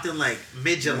meme dropped in like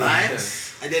mid-July,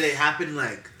 and then it happened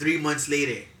like 3 months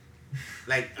later.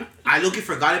 Like I looking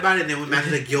forgot about it, and then when man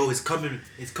was like, "Yo, it's coming,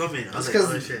 it's coming." I was It's like,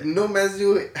 "Oh because shit!" no man's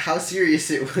knew how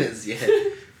serious it was. Yeah,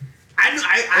 I knew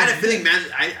I had a feeling, man.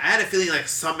 I had a feeling like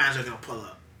some mans are gonna pull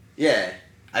up. yeah.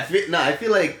 I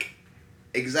feel like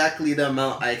exactly the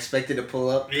amount I expected to pull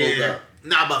up pulled up.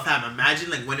 Nah, but fam, imagine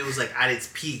like when it was like at its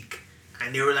peak,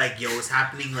 and they were like, "Yo, it's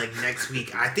happening like next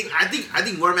week." I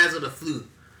think more mans would have flew.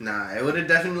 Nah, it would have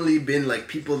definitely been like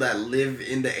people that live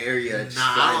in the area. just Nah,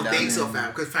 I flying don't down think so, there.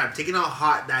 fam. Cause fam, taking how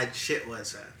hot that shit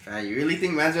was, fam. Fam, you really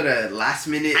think man's would have last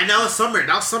minute? And that was summer.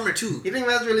 That was summer too. You think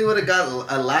man's really would have got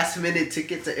a last minute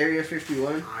ticket to Area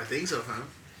 51? I think so, fam.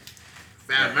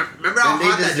 Fam, remember how Then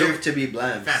hot they that deserve joke? to be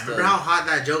blamed. Fam, still. remember how hot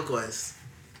that joke was?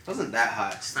 wasn't that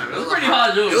hot? Fam, It was a pretty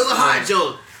hot joke. It was a hot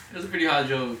joke. It was a pretty hot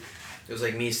joke. It was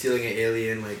like me stealing an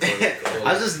alien, like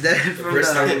I was just dead the from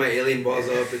first time the. with my alien balls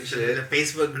up and The shit.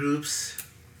 Facebook groups.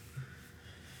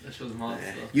 That shit was hot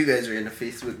stuff. You guys were in the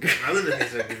Facebook group. I was in the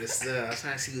Facebook groups still. I was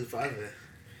trying to see who's positive.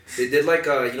 They did like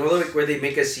you know like where they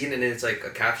make a scene and then it's like a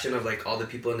caption of like all the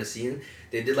people in the scene.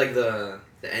 They did like the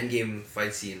end game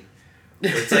fight scene.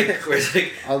 Where it's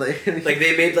like All the like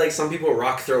they made like some people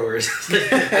rock throwers.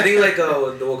 I think like the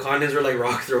Wakandans were like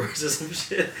rock throwers or some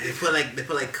shit. They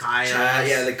put like Kyle.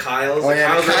 Yeah, the Kyles. Oh, The yeah,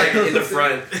 Kyles the were like Kyles. in the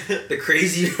front. The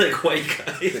crazy like white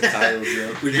guy. The Kyles,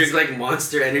 yo. We drink like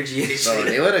Monster Energy and Bro, shit.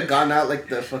 they would have gone out like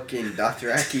the fucking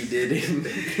Dothraki did in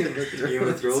Game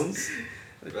of Thrones.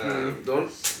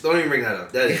 Don't even bring that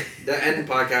up. That end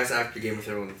podcast after Game of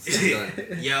Thrones. It's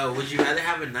done. Yo, would you rather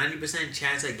have a 90%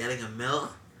 chance at getting a mil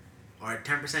or a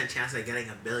 10% chance at getting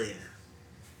 $1 billion?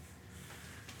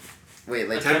 Wait,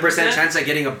 like 10% chance at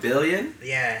getting $1 billion.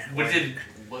 Yeah. What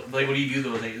do you do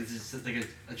though? Like, is this just like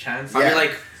a chance? I mean, Yeah.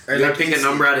 like Or you like gotta pick a easy.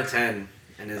 number out of 10,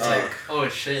 and it's Oh. like, Oh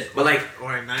shit. but like,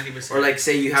 Or a 90%. or like,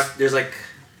 say you have, there's like,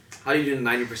 how do you do the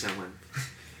 90% one?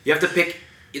 You have to pick.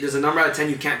 There's a number out of 10.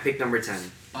 You can't pick number 10.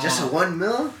 just a 1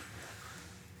 mil?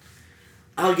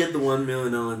 I'll get the 1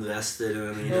 million. I'll invest it.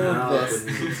 And, you know, I'll put in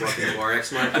the fucking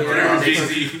forex I market. put it on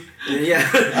Jay-Z.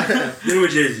 Yeah, do it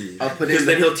with Jay-Z. I'll put Because in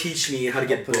then the- he'll teach me how to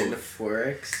get Put it in the both.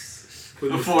 Forex.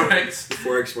 Put in The Forex. the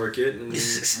forex market, and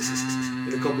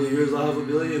in a couple of years I'll have $1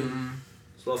 billion.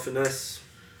 So I'll finesse.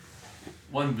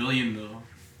 1 billion though.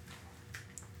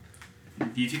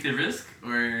 Do you take the risk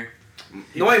or?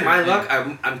 Knowing my luck,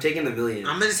 I'm taking the $1 million.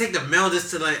 I'm gonna take the mil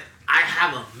just to like, I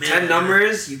have a mil. 10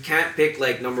 numbers, you can't pick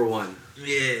like number 1.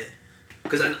 Yeah.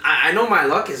 Because I know my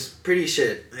luck is pretty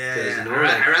shit. Yeah. 'Cause, you know, I'd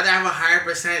like, rather have a higher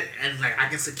percent and like I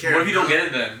can secure. What if you don't mil. get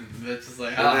it then? That's just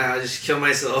like I just kill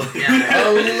myself. Yeah.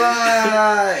 Oh,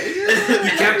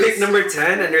 You can't pick number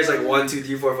 10 and there's like 1, 2,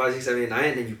 3, 4, 5, 6, 7, 8, 9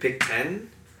 and then you pick 10.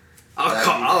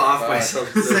 I'll off myself.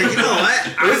 It's like, you know what?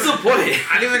 What's the point?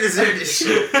 I didn't even deserve this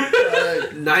shit.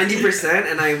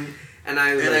 90% and I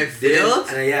I failed?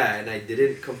 And I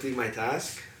didn't complete my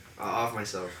task. I'll off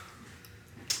myself.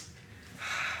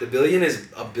 The billion is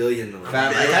a billion though.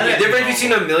 Fam, The difference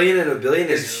between a million and a billion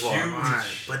is huge. fuck.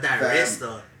 But that Fam. risk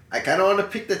though. I kind of want to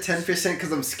pick the 10%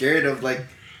 because I'm scared of like,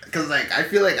 because like I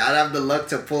feel like I'd have the luck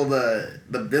to pull the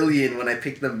billion when I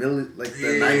pick the the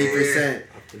Yeah. 90%.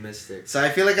 Optimistic. So I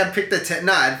feel like I'd pick the 10.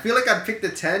 Nah, I feel like I'd pick the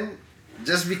 10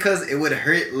 just because it would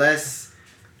hurt less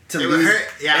to It lose. would hurt.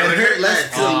 Yeah, it would hurt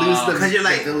less to lose the Because you're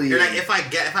like, the billion. you're like, if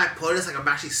I pull this, like I'm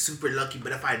actually super lucky.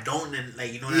 But if I don't, then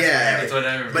like, you know, that's Yeah. It's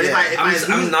whatever. whatever. But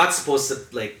Yeah. I'm lose, not supposed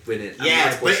to like win it. I'm not yeah.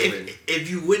 But supposed to win. if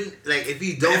you win, like if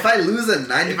you But don't, if I lose a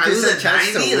 90% if I lose a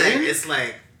chance 90, to like win, it's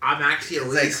like I'm actually a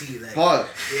it's like, lazy. Like, fuck.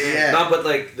 yeah. Yeah. No, but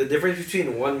like the difference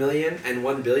between 1 million and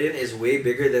 1 billion is way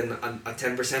bigger than a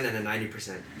 10% and a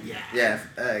 90%. Yeah. Yeah,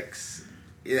 X.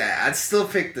 Yeah, I'd still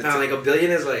pick the. Now, like a billion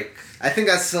is like I think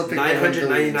I'd still pick the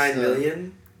 999 1 billion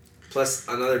million plus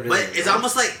another million. But it's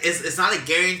almost like it's not a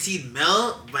guaranteed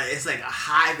mill, but it's like a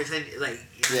high percentage. Like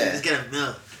you Yeah. just get a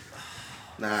mill.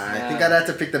 Nah, I think I'd have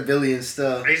to pick the billion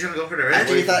still. Are you just gonna go for the I rest?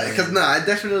 actually thought because I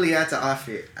definitely had to off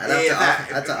it. I'd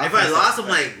have to off. If I lost, I'm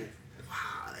like,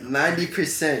 wow. Like,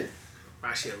 90%.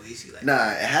 actually, a lazy. Like, Nah,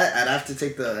 I'd have to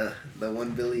take the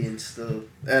 1 billion still,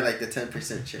 or like the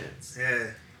 10% chance,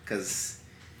 yeah. cause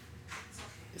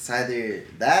it's either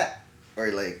that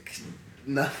or like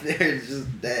nothing, or it's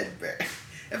just dead, bro.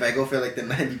 If I go for like the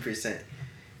 90%,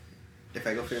 if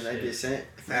I go for the 90%,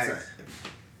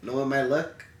 knowing my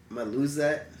luck, I'm gonna lose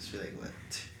that. I should be like, what?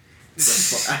 The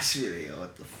fuck? I should be like,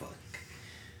 what the fuck?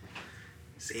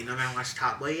 So you know, man, watch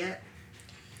Top Boy yet?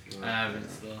 I haven't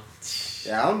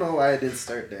still. Yeah, I don't know why I didn't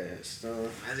start that. So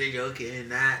As you're joking,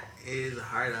 that is a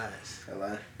hard ass. I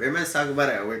lie. Bearman's talking about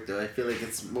it at work though. I feel like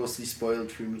it's mostly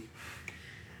spoiled for me.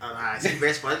 I see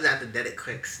Bear Spoilers have to dead it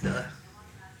quick stuff.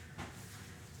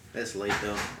 That's late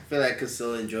though. I feel like I could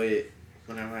still enjoy it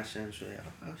when I watch it. I'm just like,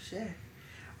 oh shit.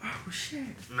 Oh shit.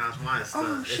 No, it's mine stuff.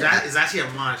 Oh, it's, shit. it's actually a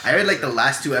monster. I heard like the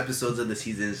last 2 episodes of the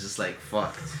season is just like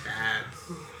fucked. Bad.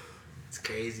 It's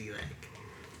crazy. Like,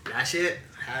 that shit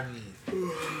had me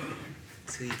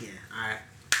tweaking. Alright.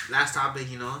 Last topic,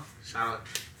 you know. Shout out.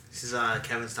 This is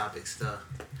Kevin's topic still.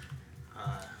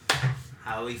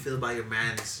 How do you feel about your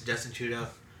man, Justin Trudeau?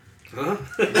 Huh?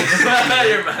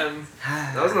 Your man.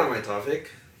 That was not my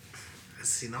topic.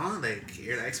 You know, like,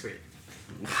 you're the expert.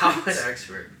 How am I the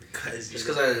expert? Cause Just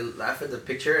because I laugh at the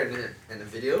picture and the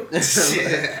video?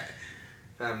 yeah.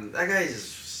 That guy is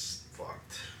just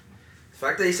fucked. The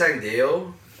fact that he sang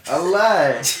Deo. A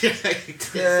lie.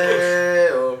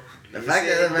 Deo. The fact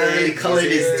that the man really colored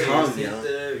his tongue,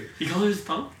 yo. He colored his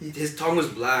tongue? His tongue was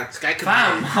black. This guy could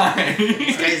Fam, why?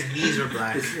 This guy's knees were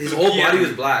black. His whole Yeah. body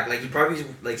was black. Like he probably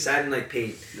like sat in like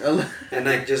paint and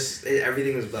like just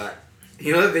everything was black.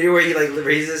 You know the video where he like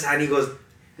raises his hand, he goes,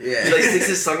 Yeah. he like sticks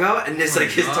his tongue out, and it's Oh my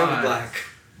like his tongue God. black.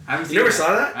 I haven't You seen never it.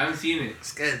 saw that? I haven't seen it.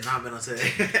 This guy's not been on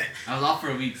today. I was off for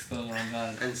a week still. Oh my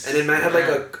god. And then man had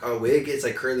like a wig. It's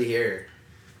like curly hair.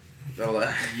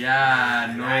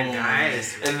 Yeah, no. Right,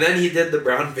 guys. And then he did the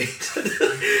brown face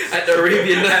at the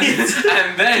Arabian Nights.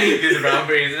 And then he did the brown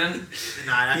face. And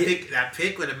Nah, that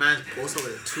pic with the man's posted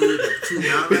with the two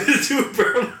mountains With the two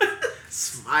brown.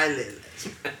 smiling.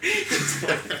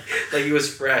 Like he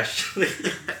was fresh.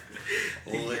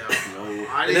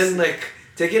 And then like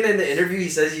taking in the interview, he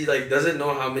says he like doesn't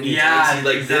know how many times he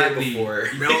like exactly. did it before.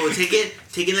 Bro,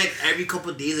 taking like every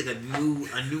couple days like a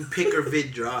new pic or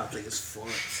vid drops. Like it's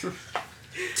fun.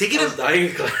 Taking I was a dying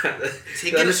to clap.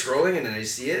 Taking I'm a- just scrolling and then I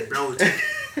see it. bro,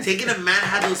 taking a man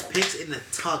had those pics in the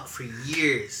tuck for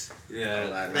years.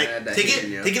 Yeah. Like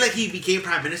taking like he became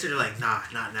prime minister. They're like, nah,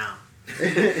 not now.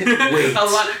 Wait. a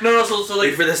lot. No, so Wait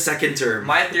like for the second term.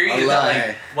 my theory A is that lie.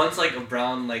 like once like a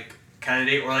brown like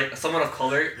candidate or like someone of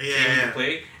color came Yeah. into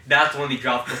play, that's when he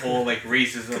dropped the whole like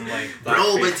racism like. Bro,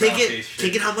 blackface, but brownface shit.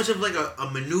 taking how much of like a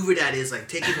maneuver that is. Like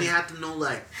taking they have to know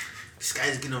like this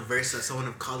guy's gonna verse someone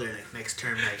of color like next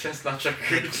term like. Just not your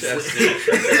Like, chest.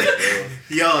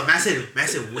 Yo, man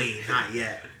said, wait, not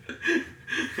yet.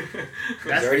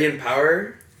 He's already in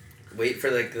power. Wait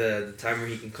for like the time where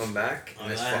he can come back and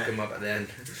just Alright. fuck him up at the end.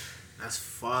 That's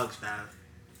fucked, man.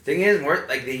 Thing is, more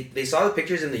like they saw the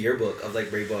pictures in the yearbook of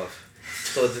like Ray Buff.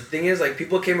 So the thing is, like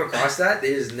people came across that,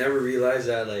 they just never realized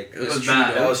that like It was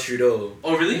bad. that was Trudeau.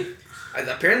 Oh really?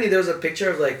 Apparently there was a picture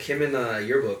of like him in a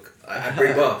yearbook at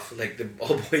Ray Buff, like the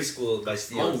all boys school by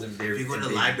Steele's in If you go to the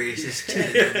Bay. library, it's just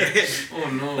Oh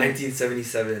no.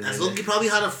 1977. That's Loki probably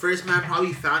how the first man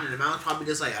probably found it. The man was probably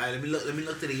just like, alright, let me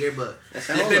look to the yearbook. That's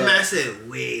And then man said,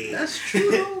 wait. That's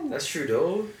true though. That's true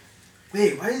though.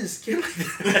 Wait, why is his skin like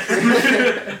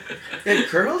that? He had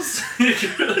curls?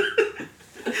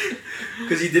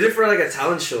 Because he did it for like a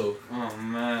talent show. Oh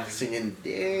man. Singing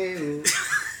damn.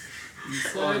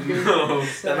 Oh no.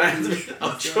 That man's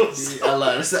outro song. A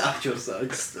lot of the outro song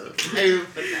stuff. Hey,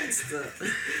 but that stuff.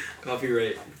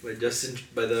 Copyright by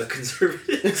the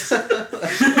conservatives.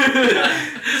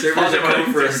 Servers Servers are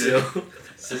coming for us still.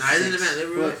 So now isn't it at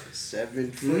liberal?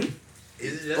 7 foot.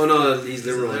 Is it just Oh no, he's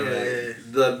liberal. He's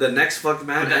liberal, Yeah. The next fucked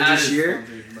man, But the Andrew ad is Scheer.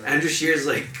 sponsored by- Andrew Scheer's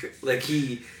like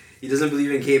he doesn't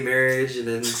believe in gay marriage, and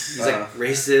then he's like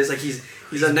racist. Like he's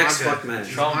a next MAGA. fucked man.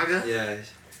 Trump. MAGA? Yeah.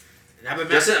 Yeah,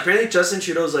 but Apparently Justin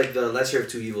Trudeau's like the lesser of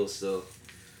two evils still.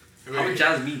 How would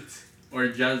Jazz meet? Or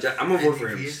Jazz? I'm gonna vote for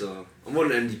him NDP? still. I'm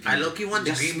voting NDP. I low-key want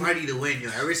the Yes. Green Party to win, yo.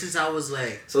 Ever since I was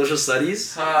like, Social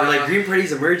studies? Or like Green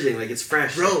Party's emerging, like it's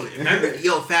fresh. bro, remember,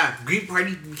 yo, fam, Green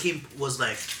Party was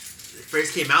like,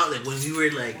 first came out like when we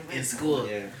were like in school.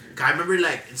 Yeah. I remember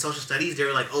like in social studies they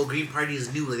were like, oh, Green Party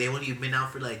is new. Like, they only been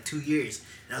out for like 2 years.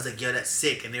 And I was like, yo, that's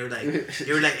sick. And they were like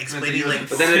explaining like,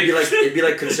 But then it'd be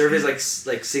like conservatives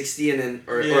like 60 and then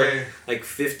or like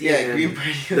 50 Yeah, and then Green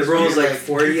Party. liberals like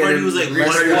 40 Green and Party then was, like, Green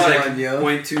Party was less like one, yo.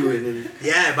 0.2 and then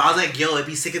yeah. But I was like, yo, it'd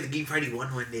be sick if the Green Party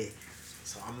won one day.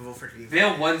 So I'm gonna vote for Green They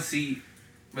Party. have one seat,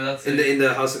 but that's in it.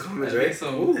 the House of Commons, I think right?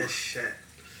 so. Ooh. That shit.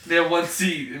 They have one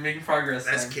seat. They're making progress.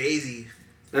 That's man. crazy.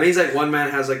 That means like one man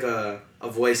has like a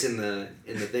voice in the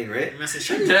thing, right? And I said,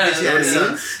 shut Yeah, your bitch that's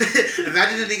ass up.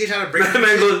 Imagine the nigga trying to break That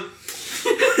man goes.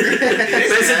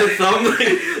 Man said the thumb like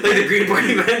the Green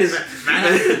Party man is.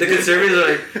 The conservatives are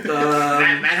like.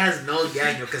 Man has no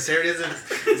gang, yo. Conservatism,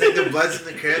 it's like the Bloods and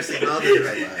the Crips and all the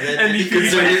And the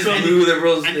Conservatives, And- blue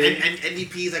liberals. and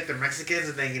NDP is like the Mexicans,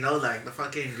 and then like the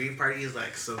fucking Green Party is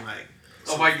like some like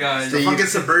Oh my god. the fucking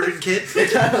suburban kid.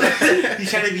 he's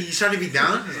trying to be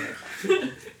down.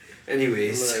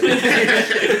 Anyways.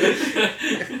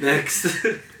 Next.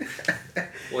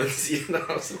 One seat in the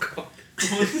House of Commons.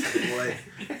 Boy,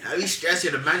 I be stressed.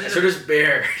 Yo, imagine. So does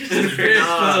Bear.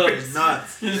 No, it's not.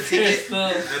 The thing is,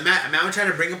 No. man would try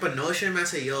to bring up a notion. Man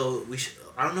say, yo,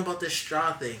 I don't know about this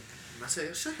straw thing. I say,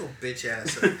 yo, shut your bitch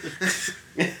ass up.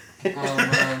 Oh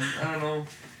man, I don't know.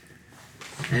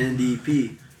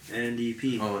 NDP.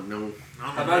 Oh no.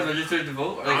 How about registered to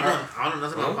vote? Like, I don't know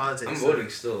nothing about politics. I'm voting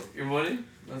still. you're voting?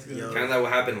 That's good. Yo. Kind of like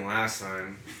what happened last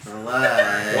time.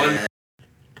 One.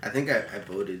 I think I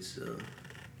voted so.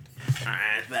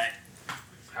 Alright, but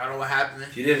I don't know what happened.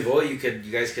 If you didn't vote, you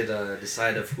guys could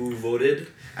decide of who voted.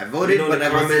 I voted, You know but in the I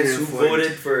wasn't comments who informed.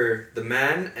 voted for the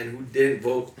man and who didn't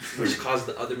vote, which caused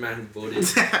the other man who voted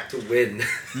to win.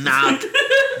 Nah,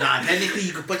 technically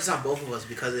you could put this on both of us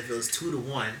because if it was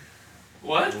 2-1,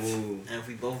 What? Ooh. and if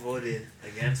we both voted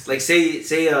against, Like say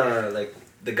like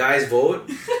the guy's vote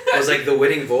was like the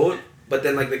winning vote, but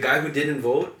then like the guy who didn't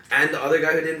vote and the other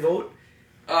guy who didn't vote,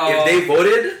 Oh. if they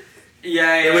voted,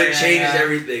 Yeah, it would have changed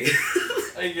everything.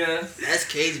 I guess. that's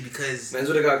crazy because Men's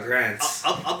would have got grants.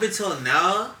 up until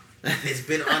now, it's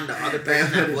been on the other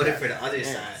person that voted for the other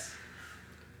side.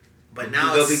 But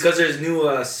now But it's, because there's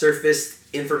new surfaced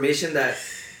information that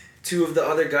two of the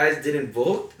other guys didn't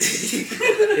vote,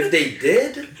 if they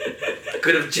did,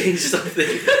 could have changed something.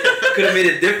 Could have made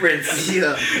a difference.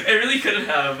 yeah. It really couldn't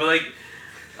have, but like,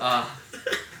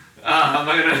 I'm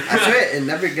not gonna. I swear it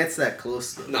never gets that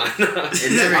close though. No. It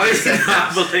never gets Obviously that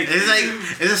not, but like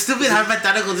It's a stupid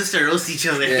hypothetical just to roast each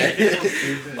other.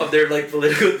 Yeah. of their like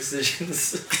political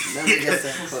decisions. Never gets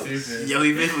that close. Stupid. Yo,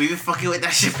 we've been fucking with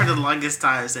that shit for the longest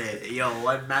time. Saying, yo,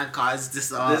 one man caused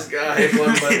this off. This guy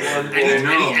one by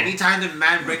one. Anytime the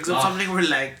man brings up something, we're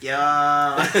like, yo.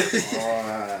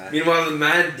 Oh, Meanwhile, the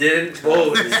man didn't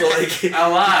vote, so like he I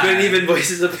lied. couldn't even voice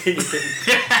his opinion.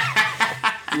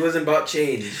 He wasn't about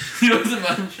change. He wasn't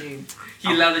about to change.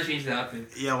 He allowed the change to happen.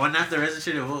 Yo, when do you have to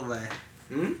register to vote by?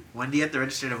 Hmm? When do you have to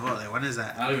register to vote? Like, when is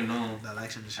that? I don't even know. The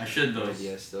election shit. I should No though.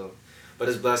 idea still. But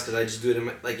it's blessed because I just do it in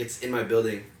my, like it's in my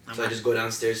building. So I just go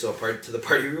downstairs to the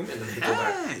party room and then I go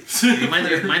back. Hey, you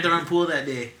might run pool that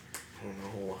day. I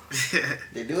don't know.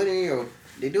 they do it in your.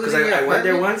 They do it Because in your I went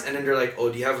there apartment? once and then they're like,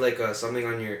 oh, do you have like something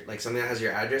on your like something that has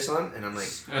your address on? And I'm like,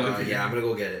 yeah, I'm gonna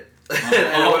go get it. And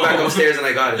I went back upstairs and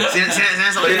I got it. That's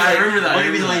But it's I like, remember that. I only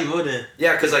remember reason why that. you voted.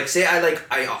 yeah, because like say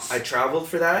I traveled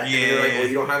for that. And they're like, Yeah. oh,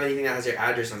 you don't have anything that has your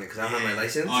address on it because I don't have my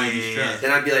license. Oh, you stressed.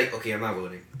 Then I'd be like, okay, I'm not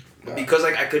voting. But because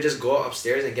like I could just go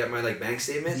upstairs and get my like bank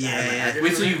statement. that had my Yeah.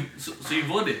 address Wait, on so it. you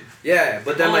voted? Yeah,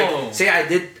 but then Oh. like say I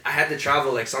had to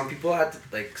travel. Like some people have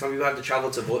to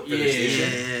travel to vote for their Yeah.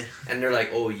 station, and they're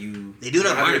like, oh, you. They do you that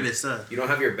don't have your- Barnabas stuff. You don't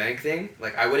have your bank thing.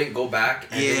 Like I wouldn't go back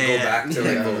and then Yeah. go back to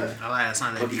like Yeah. vote. I lie, that's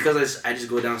not that But deep. because I just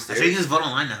go So downstairs. you can just vote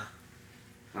online now.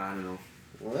 I don't know.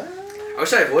 What? I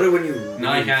wish I voted when you. No,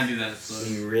 I can't do that. So.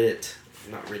 When you read it,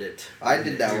 not read it. I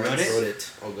did that You once. wrote it? Wrote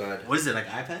it. Oh God, What is it, like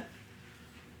iPad?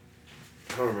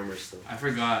 I don't remember still. I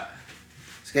forgot.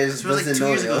 This guy just This was like doesn't 2 know,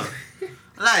 years yo. ago.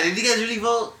 Nah, did you guys really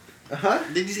vote? Huh?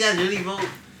 Did these guys really vote?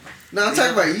 No, I'm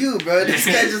talking about you, bro. This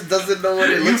guy just doesn't know what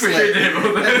it looks like. He doesn't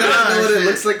know what it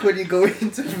looks like when you go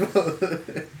into vote.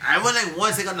 I went like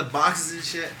once, they got the boxes and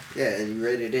shit. Yeah, and you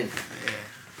write it in.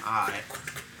 Yeah. Alright.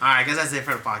 Alright, guys, that's it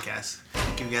for the podcast.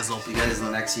 Give you guys a little See you guys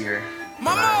next year.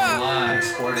 Mama!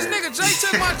 Next quarter. This nigga Jay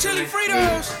took my chili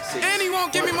Fritos, and he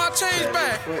won't give me my change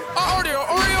back. I ordered an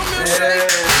Oreo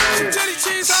milkshake, some chili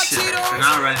cheese hot Cheetos,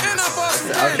 Not right now. and I bought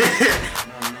some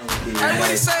candy. Hey, when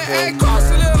he say, hey,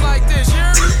 cost a little like this, you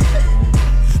hear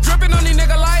me? Dripping on these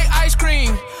nigga like ice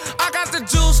cream. I got the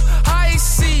juice, high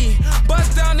C.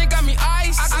 Bust down, they got me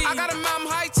icy. I got a mountain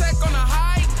high tech on a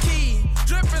high key.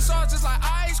 Dripping sauce just like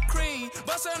ice cream.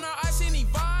 Bust on the icy.